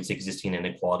exacerbates existing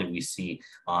inequality we see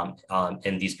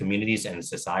in these communities and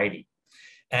society.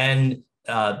 And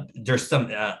there's some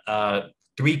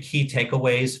three key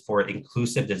takeaways for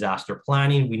inclusive disaster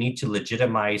planning. We need to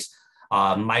legitimize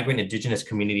migrant indigenous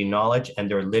community knowledge and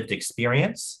their lived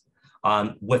experience.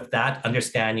 With that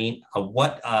understanding of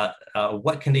what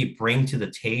can they bring to the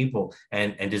table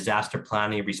and disaster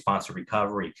planning, response to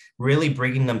recovery, really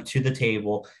bringing them to the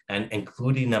table and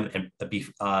including them and be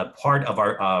part of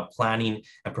our planning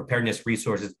and preparedness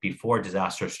resources before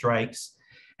disaster strikes.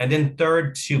 And then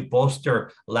third, to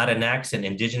bolster Latinx and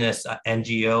indigenous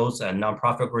NGOs and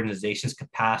nonprofit organizations'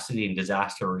 capacity in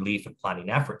disaster relief and planning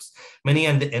efforts. Many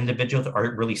individuals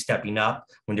are really stepping up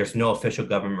when there's no official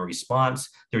government response.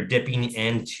 They're dipping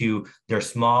into their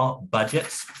small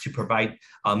budgets to provide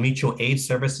mutual aid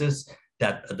services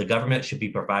that the government should be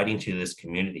providing to this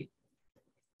community.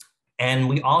 And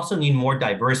we also need more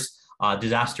diverse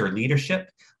disaster leadership.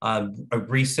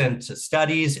 Recent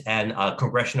studies and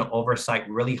congressional oversight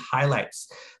really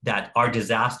highlights that our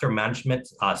disaster management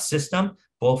system,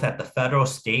 both at the federal,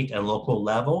 state, and local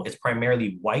level, is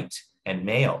primarily white and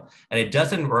male. And it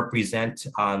doesn't represent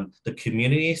the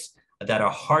communities that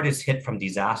are hardest hit from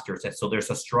disasters. And so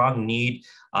there's a strong need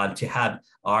to have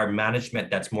our management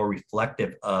that's more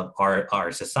reflective of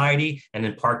our society, and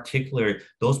in particular,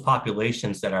 those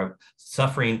populations that are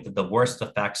suffering the worst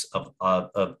effects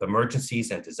of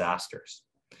emergencies and disasters.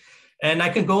 And I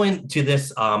can go into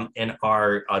this in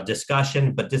our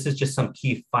discussion, but this is just some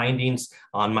key findings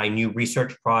on my new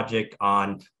research project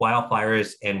on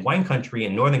wildfires in wine country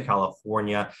in Northern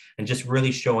California, and just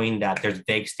really showing that there's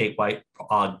vague statewide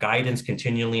guidance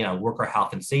continually on worker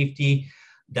health and safety,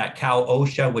 that Cal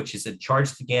OSHA, which is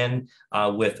charged again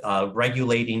with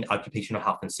regulating occupational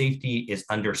health and safety, is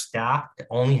understaffed. It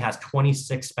only has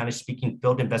 26 Spanish-speaking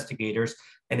field investigators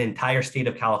in the entire state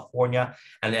of California.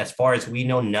 And as far as we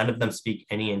know, none of them speak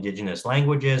any indigenous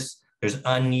languages. There's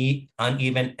uneven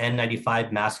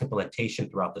N95 mask implementation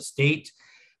throughout the state.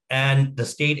 And the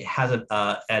state has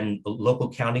and local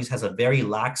counties has a very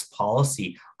lax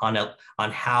policy on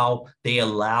how they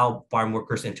allow farm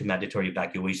workers into mandatory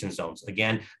evacuation zones.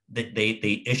 Again,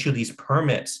 they issue these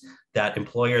permits that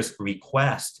employers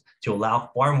request to allow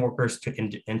farm workers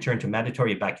to enter into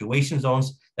mandatory evacuation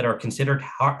zones that are considered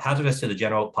hazardous to the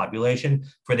general population,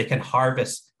 where they can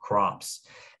harvest crops.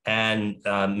 And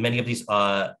many of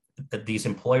these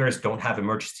employers don't have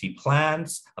emergency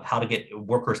plans of how to get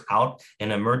workers out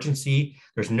in emergency.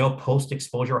 There's no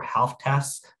post-exposure health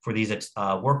tests for these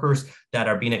workers that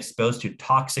are being exposed to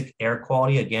toxic air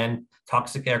quality. Again,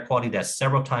 toxic air quality that's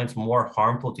several times more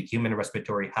harmful to human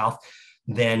respiratory health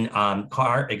than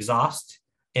car exhaust.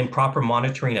 Improper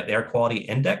monitoring of air quality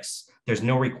index. There's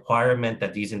no requirement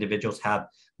that these individuals have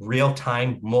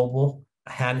real-time mobile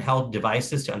handheld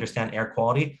devices to understand air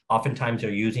quality. Oftentimes they're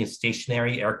using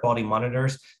stationary air quality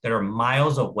monitors that are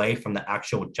miles away from the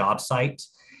actual job site.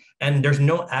 And there's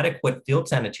no adequate field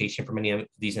sanitation for many of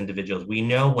these individuals. We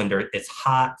know when it's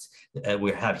hot,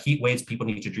 we have heat waves, people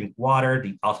need to drink water.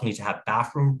 They also need to have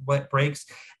bathroom breaks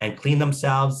and clean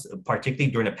themselves,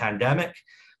 particularly during a pandemic.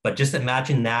 But just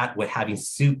imagine that with having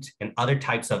soot and other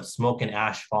types of smoke and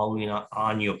ash following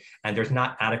on you, and there's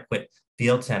not adequate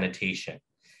field sanitation.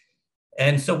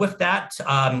 And so with that,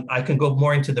 I can go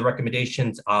more into the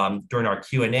recommendations during our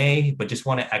Q&A, but just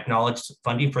want to acknowledge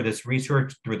funding for this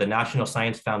research through the National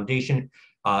Science Foundation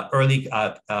Early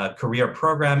Career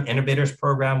Program, Innovators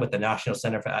Program with the National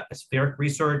Center for Atmospheric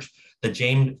Research, the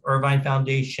James Irvine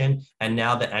Foundation, and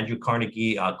now the Andrew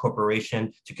Carnegie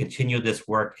Corporation to continue this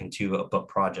work into a book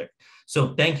project.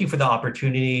 So thank you for the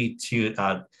opportunity to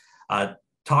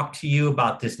talk to you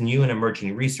about this new and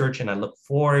emerging research, and I look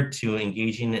forward to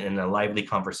engaging in a lively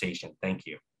conversation. Thank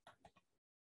you.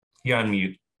 You're on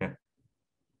mute. Yeah.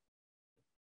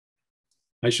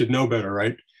 I should know better,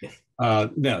 right? Yes.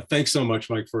 Yeah, thanks so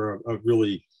much, Mike, for a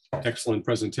really excellent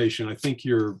presentation. I think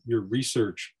your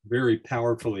research very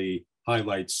powerfully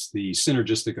highlights the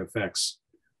synergistic effects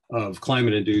of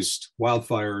climate-induced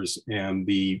wildfires and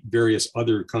the various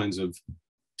other kinds of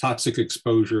toxic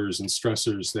exposures and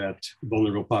stressors that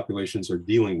vulnerable populations are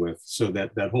dealing with. So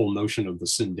that whole notion of the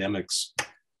syndemics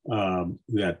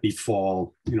that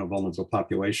befall vulnerable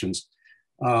populations.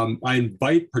 I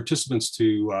invite participants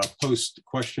to post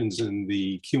questions in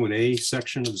the Q&A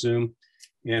section of Zoom,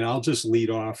 and I'll just lead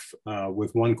off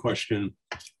with one question.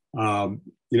 I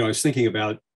was thinking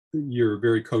about your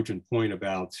very cogent point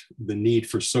about the need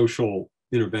for social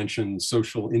intervention,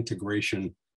 social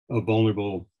integration of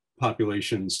vulnerable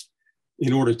populations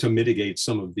in order to mitigate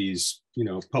some of these,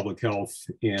 public health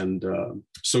and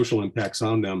social impacts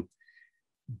on them.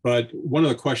 But one of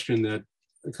the questions that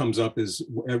comes up is,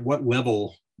 at what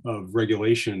level of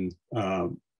regulation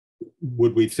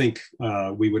would we think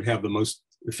we would have the most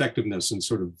effectiveness in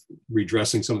sort of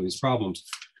redressing some of these problems?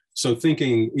 So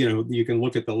thinking, you can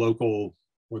look at the local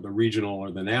or the regional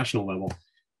or the national level.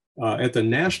 At the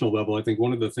national level, I think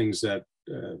one of the things that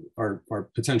are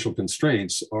potential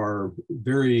constraints are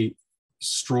very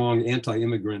strong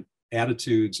anti-immigrant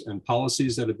attitudes and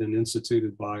policies that have been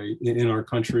instituted in our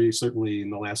country. Certainly in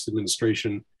the last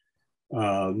administration,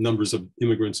 numbers of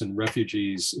immigrants and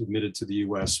refugees admitted to the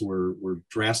US were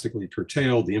drastically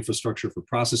curtailed. The infrastructure for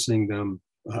processing them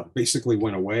basically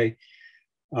went away.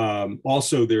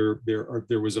 Also, there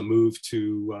was a move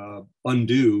to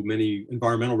undo many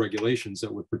environmental regulations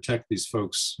that would protect these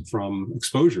folks from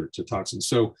exposure to toxins.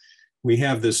 So we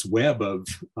have this web of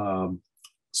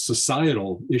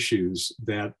societal issues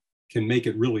that can make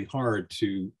it really hard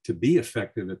to be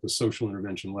effective at the social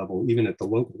intervention level, even at the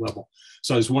local level.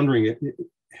 So I was wondering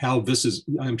how this is,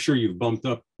 I'm sure you've bumped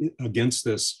up against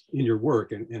this in your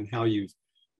work, and how you've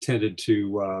tended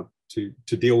to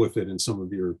deal with it in some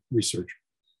of your research.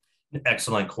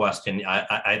 Excellent question.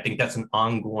 I think that's an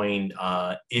ongoing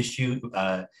issue.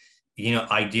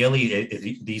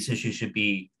 Ideally, these issues should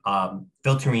be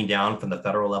filtering down from the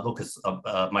federal level, because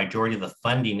a majority of the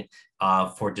funding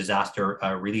for disaster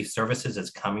relief services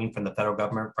is coming from the federal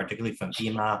government, particularly from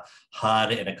FEMA,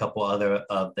 HUD, and a couple other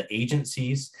of the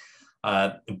agencies.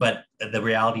 But the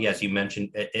reality, as you mentioned,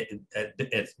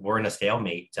 we're in a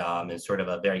stalemate. It's sort of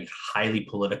a very highly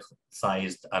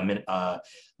politicized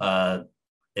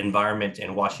environment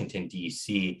in Washington,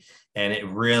 D.C. And it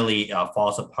really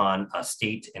falls upon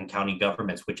state and county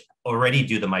governments, which already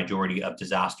do the majority of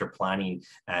disaster planning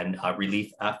and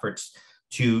relief efforts,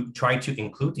 to try to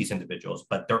include these individuals.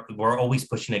 But we're always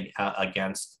pushing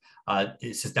against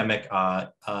systemic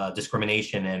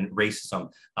discrimination and racism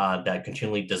that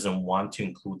continually doesn't want to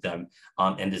include them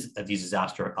in these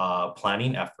disaster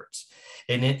planning efforts.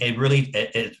 And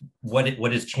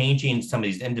what is changing some of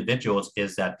these individuals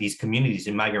is that these communities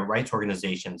and migrant rights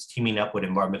organizations teaming up with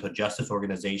environmental justice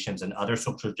organizations and other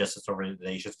social justice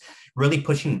organizations really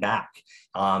pushing back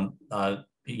from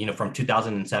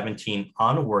 2017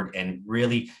 onward, and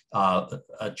really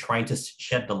trying to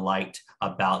shed the light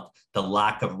about the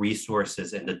lack of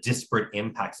resources and the disparate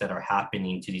impacts that are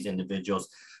happening to these individuals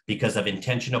because of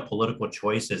intentional political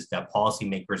choices that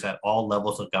policymakers at all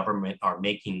levels of government are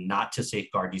making not to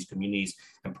safeguard these communities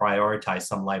and prioritize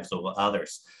some lives over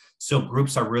others. So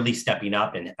groups are really stepping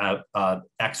up and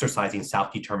exercising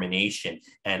self-determination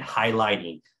and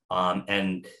highlighting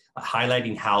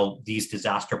how these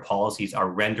disaster policies are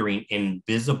rendering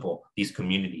invisible these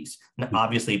communities. Now,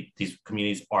 obviously, these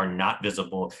communities are not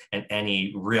visible in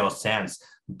any real sense,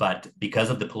 but because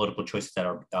of the political choices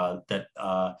that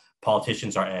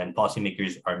politicians and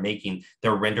policymakers are making,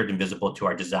 they're rendered invisible to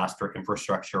our disaster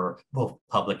infrastructure, both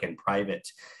public and private.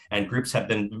 And groups have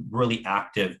been really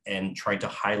active in trying to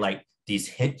highlight these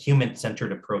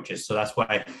human-centered approaches. So that's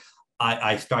why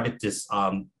I started this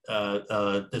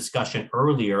discussion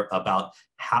earlier about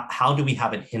how do we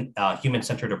have a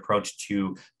human-centered approach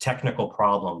to technical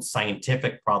problems,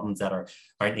 scientific problems that are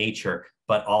in nature,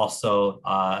 but also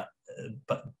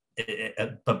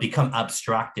but become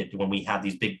abstracted when we have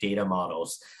these big data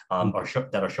models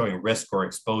that are showing risk or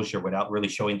exposure without really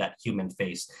showing that human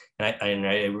face. And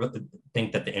I really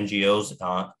think that the NGOs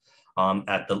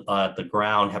at the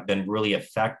ground have been really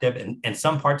effective in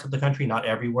some parts of the country, not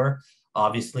everywhere,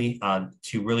 obviously,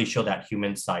 to really show that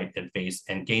human side and face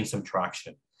and gain some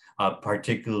traction,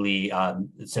 particularly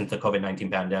since the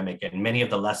COVID-19 pandemic. And many of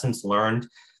the lessons learned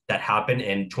that happened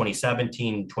in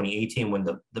 2017, 2018, when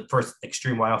the first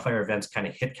extreme wildfire events kind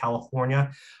of hit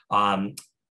California,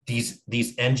 these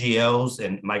NGOs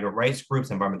and migrant rights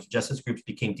groups, environmental justice groups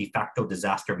became de facto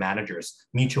disaster managers,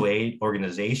 mutual aid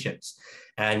organizations.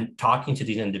 And talking to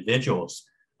these individuals,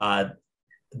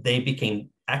 they became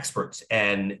experts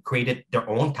and created their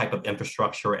own type of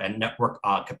infrastructure and network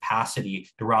capacity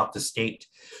throughout the state.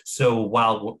 So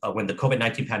when the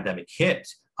COVID-19 pandemic hit,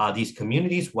 these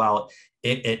communities, while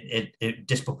it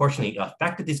disproportionately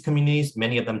affected these communities,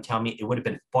 many of them tell me it would have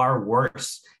been far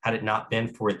worse had it not been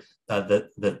for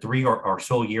the 3 or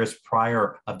so years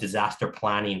prior of disaster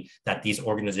planning that these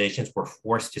organizations were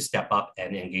forced to step up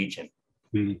and engage in.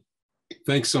 Mm-hmm.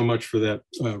 Thanks so much for that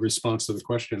response to the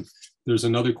question. There's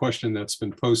another question that's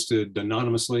been posted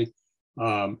anonymously.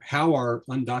 How are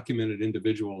undocumented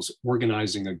individuals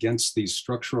organizing against these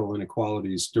structural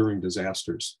inequalities during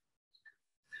disasters?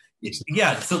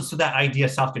 Yeah, so that idea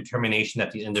of self-determination,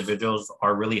 that these individuals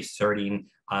are really asserting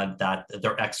that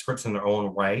they're experts in their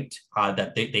own right,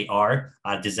 that they are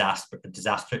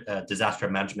disaster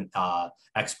management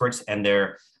experts, and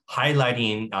they're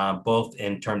highlighting both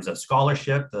in terms of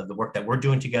scholarship, the work that we're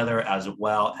doing together, as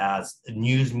well as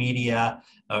news media,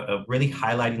 really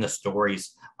highlighting the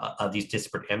stories of these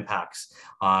disparate impacts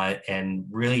and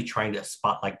really trying to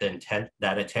spotlight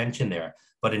that attention there.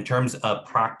 But in terms of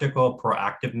practical,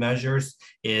 proactive measures,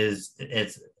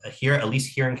 it's here, at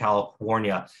least here in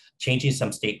California, changing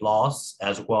some state laws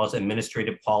as well as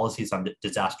administrative policies on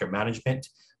disaster management.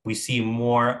 We see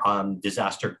more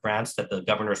disaster grants that the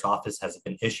governor's office has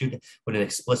been issued with an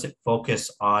explicit focus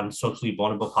on socially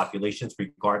vulnerable populations,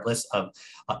 regardless of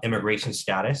immigration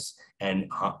status, and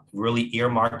really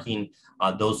earmarking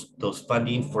those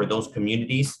funding for those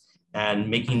communities and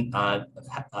making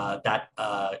that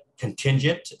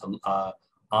contingent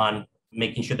on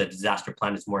making sure that disaster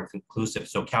plan is more inclusive.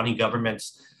 So county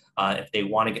governments if they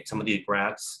want to get some of these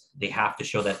grants, they have to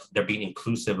show that they're being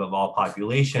inclusive of all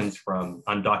populations, from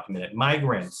undocumented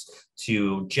migrants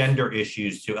to gender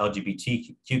issues to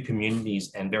LGBTQ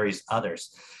communities and various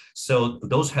others. So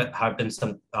those have been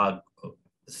some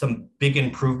big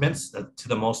improvements to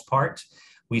the most part.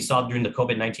 We saw during the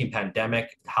COVID-19 pandemic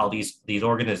how these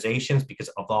organizations, because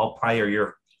of all prior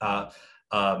year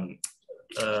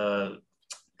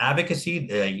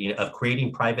advocacy of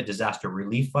creating private disaster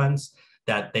relief funds,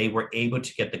 that they were able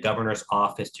to get the governor's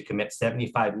office to commit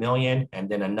 75 million and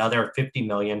then another 50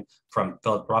 million from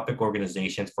philanthropic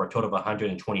organizations for a total of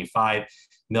 125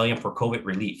 million for COVID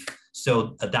relief.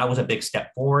 So that was a big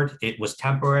step forward. It was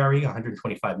temporary,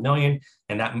 125 million,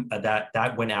 and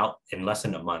that went out in less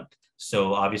than a month.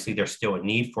 So obviously there's still a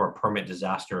need for a permanent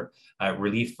disaster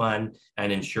relief fund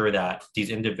and ensure that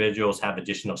these individuals have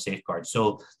additional safeguards.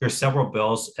 So there's several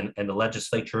bills in the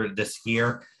legislature this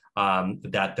year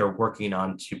that they're working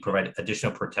on to provide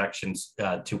additional protections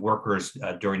to workers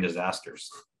during disasters.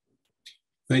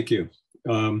 Thank you.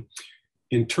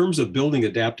 In terms of building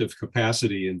adaptive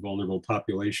capacity in vulnerable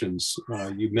populations,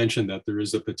 you mentioned that there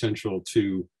is a potential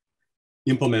to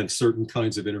implement certain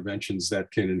kinds of interventions that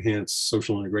can enhance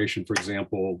social integration, for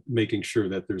example, making sure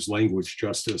that there's language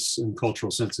justice and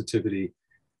cultural sensitivity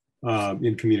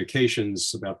in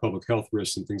communications about public health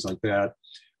risks and things like that.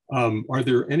 Are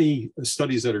there any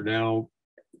studies that are now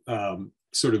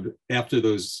sort of after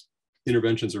those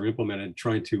interventions are implemented,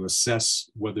 trying to assess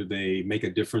whether they make a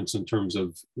difference in terms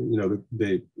of,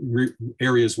 the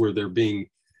areas where they're being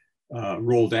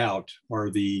rolled out? Are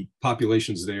the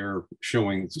populations there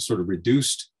showing sort of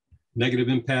reduced negative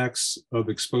impacts of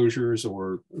exposures,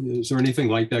 or is there anything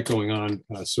like that going on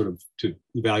sort of to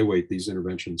evaluate these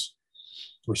interventions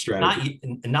or strategies?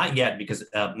 Not yet, because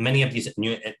many of these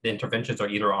new interventions are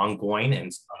either ongoing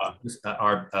and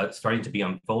are starting to be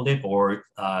unfolded, or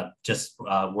just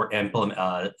were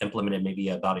implemented maybe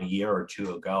about a year or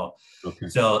two ago. Okay.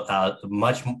 So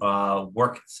much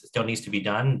work still needs to be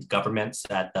done. Governments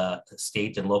at the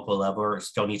state and local level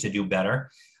still need to do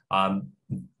better,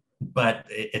 but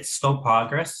it's slow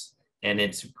progress. And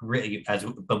it's really,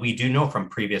 but we do know from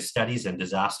previous studies and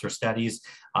disaster studies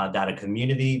that a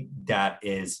community that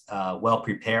is well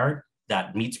prepared,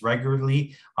 that meets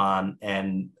regularly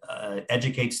and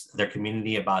educates their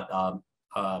community about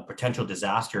potential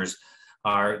disasters,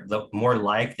 are the more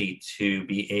likely to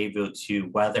be able to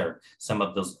weather some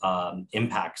of those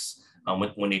impacts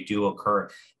when they do occur.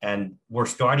 And we're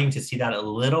starting to see that a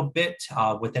little bit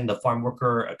within the farm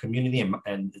worker community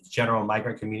and general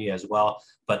migrant community as well,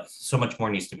 but so much more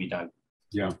needs to be done.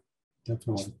 Yeah,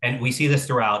 definitely. And we see this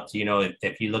throughout,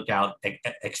 if you look out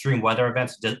extreme weather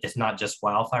events, it's not just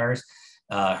wildfires,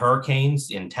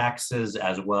 hurricanes in Texas,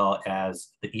 as well as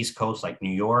the East Coast, like New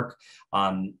York.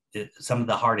 Some of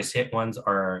the hardest hit ones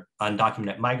are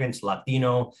undocumented migrants,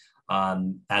 Latino,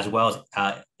 as well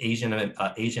as Asian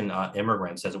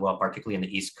immigrants as well, particularly in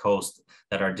the East Coast,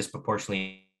 that are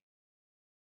disproportionately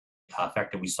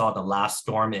affected. We saw the last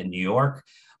storm in New York,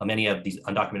 many of these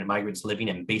undocumented migrants living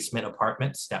in basement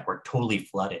apartments that were totally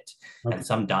flooded, okay, and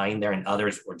some dying there, and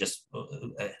others were just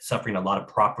suffering a lot of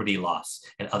property loss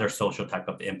and other social type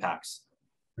of impacts.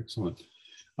 Excellent.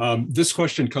 This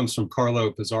question comes from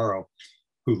Carlo Pizarro,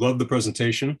 who loved the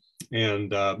presentation.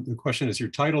 And the question is, your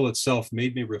title itself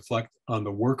made me reflect on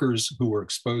the workers who were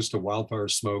exposed to wildfire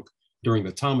smoke during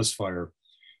the Thomas Fire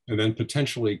and then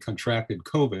potentially contracted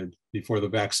COVID before the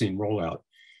vaccine rollout.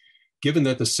 Given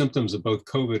that the symptoms of both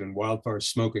COVID and wildfire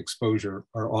smoke exposure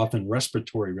are often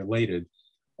respiratory related,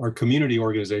 are community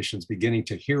organizations beginning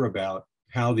to hear about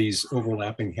how these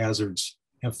overlapping hazards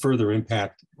have further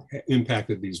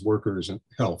impacted these workers' and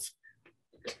health?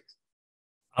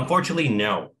 Unfortunately,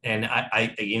 no. And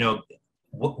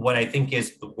what I think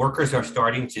is workers are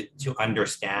starting to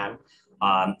understand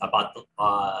about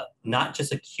not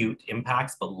just acute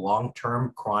impacts, but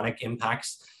long-term chronic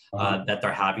impacts that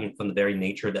they're having from the very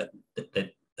nature of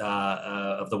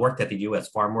the work that they do as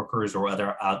farm workers or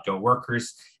other outdoor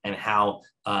workers, and how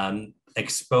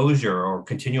exposure or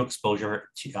continual exposure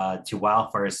to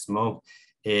wildfire smoke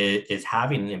is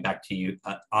having an impact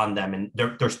on them. And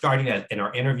they're starting in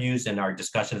our interviews and our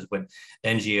discussions with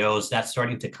NGOs, that's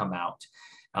starting to come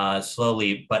out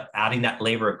slowly. But adding that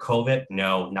labor of COVID,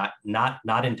 no,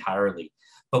 not entirely.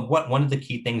 But one of the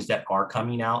key things that are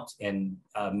coming out and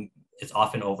is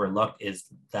often overlooked is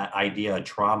that idea of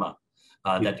trauma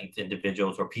that these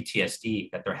individuals, or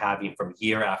PTSD, that they're having from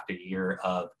year after year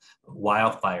of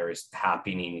wildfires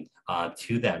happening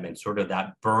to them, and sort of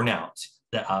that burnout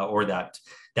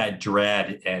that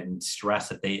dread and stress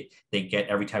that they get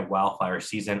every time wildfire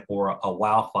season or a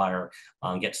wildfire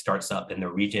starts up in the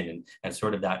region, and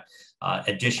sort of that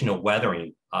additional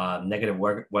weathering, negative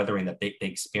weathering that they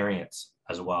experience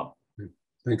as well.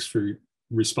 Thanks for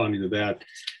responding to that.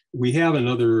 We have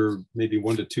another maybe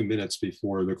 1 to 2 minutes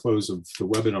before the close of the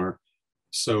webinar.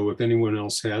 So if anyone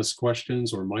else has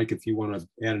questions, or Mike, if you want to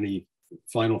add any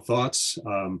final thoughts,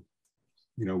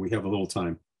 we have a little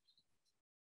time.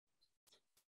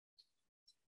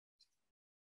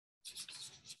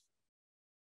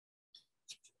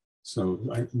 So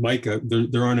Mike,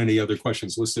 there aren't any other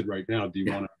questions listed right now. Do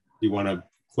you want to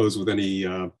close with any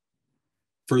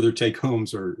further take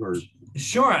homes or?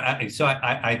 Sure. So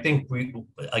I think when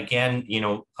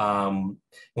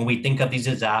we think of these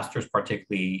disasters,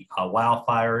 particularly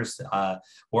wildfires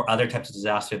or other types of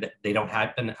disasters, that they don't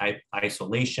happen in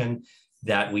isolation,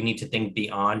 that we need to think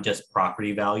beyond just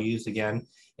property values again,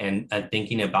 and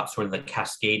thinking about sort of the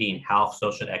cascading health,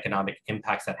 social, and economic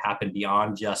impacts that happen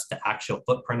beyond just the actual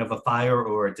footprint of a fire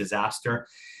or a disaster,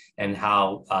 and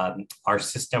how our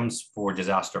systems for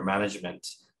disaster management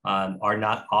are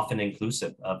not often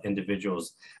inclusive of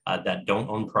individuals that don't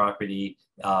own property,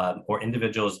 or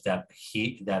individuals that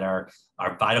are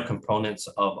vital components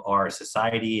of our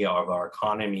society, of our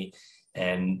economy,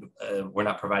 and we're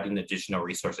not providing additional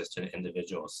resources to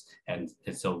individuals. And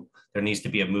so there needs to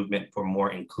be a movement for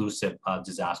more inclusive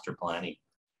disaster planning.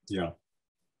 Yeah.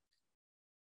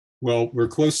 Well, we're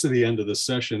close to the end of the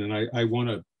session, and I want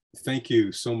to thank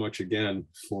you so much again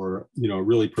for a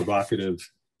really provocative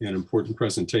and important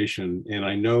presentation. And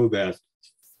I know that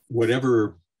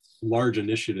whatever large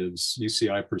initiatives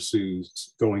UCI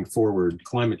pursues going forward,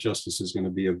 climate justice is going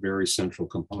to be a very central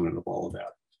component of all of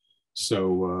that.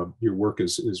 So your work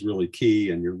is really key,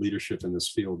 and your leadership in this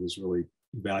field is really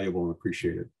valuable and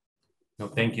appreciated. No,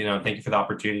 thank you. Thank you for the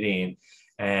opportunity,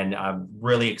 and I'm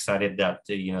really excited that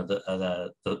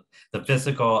the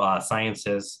physical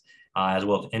sciences as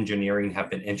well as engineering have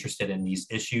been interested in these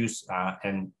issues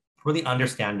and really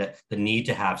understand that the need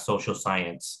to have social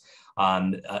science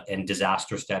and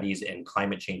disaster studies and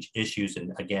climate change issues,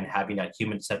 and again having that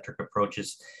human-centric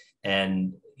approaches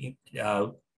and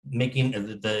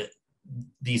making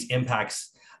these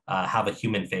impacts have a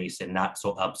human face and not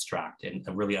so abstract, and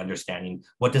really understanding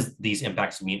what does these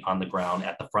impacts mean on the ground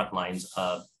at the front lines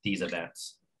of these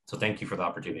events. So thank you for the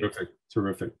opportunity.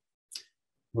 Terrific.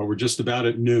 Well, we're just about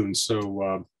at noon,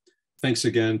 so thanks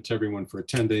again to everyone for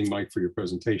attending. Mike, for your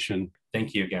presentation.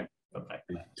 Thank you again. Bye-bye.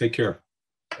 Take care.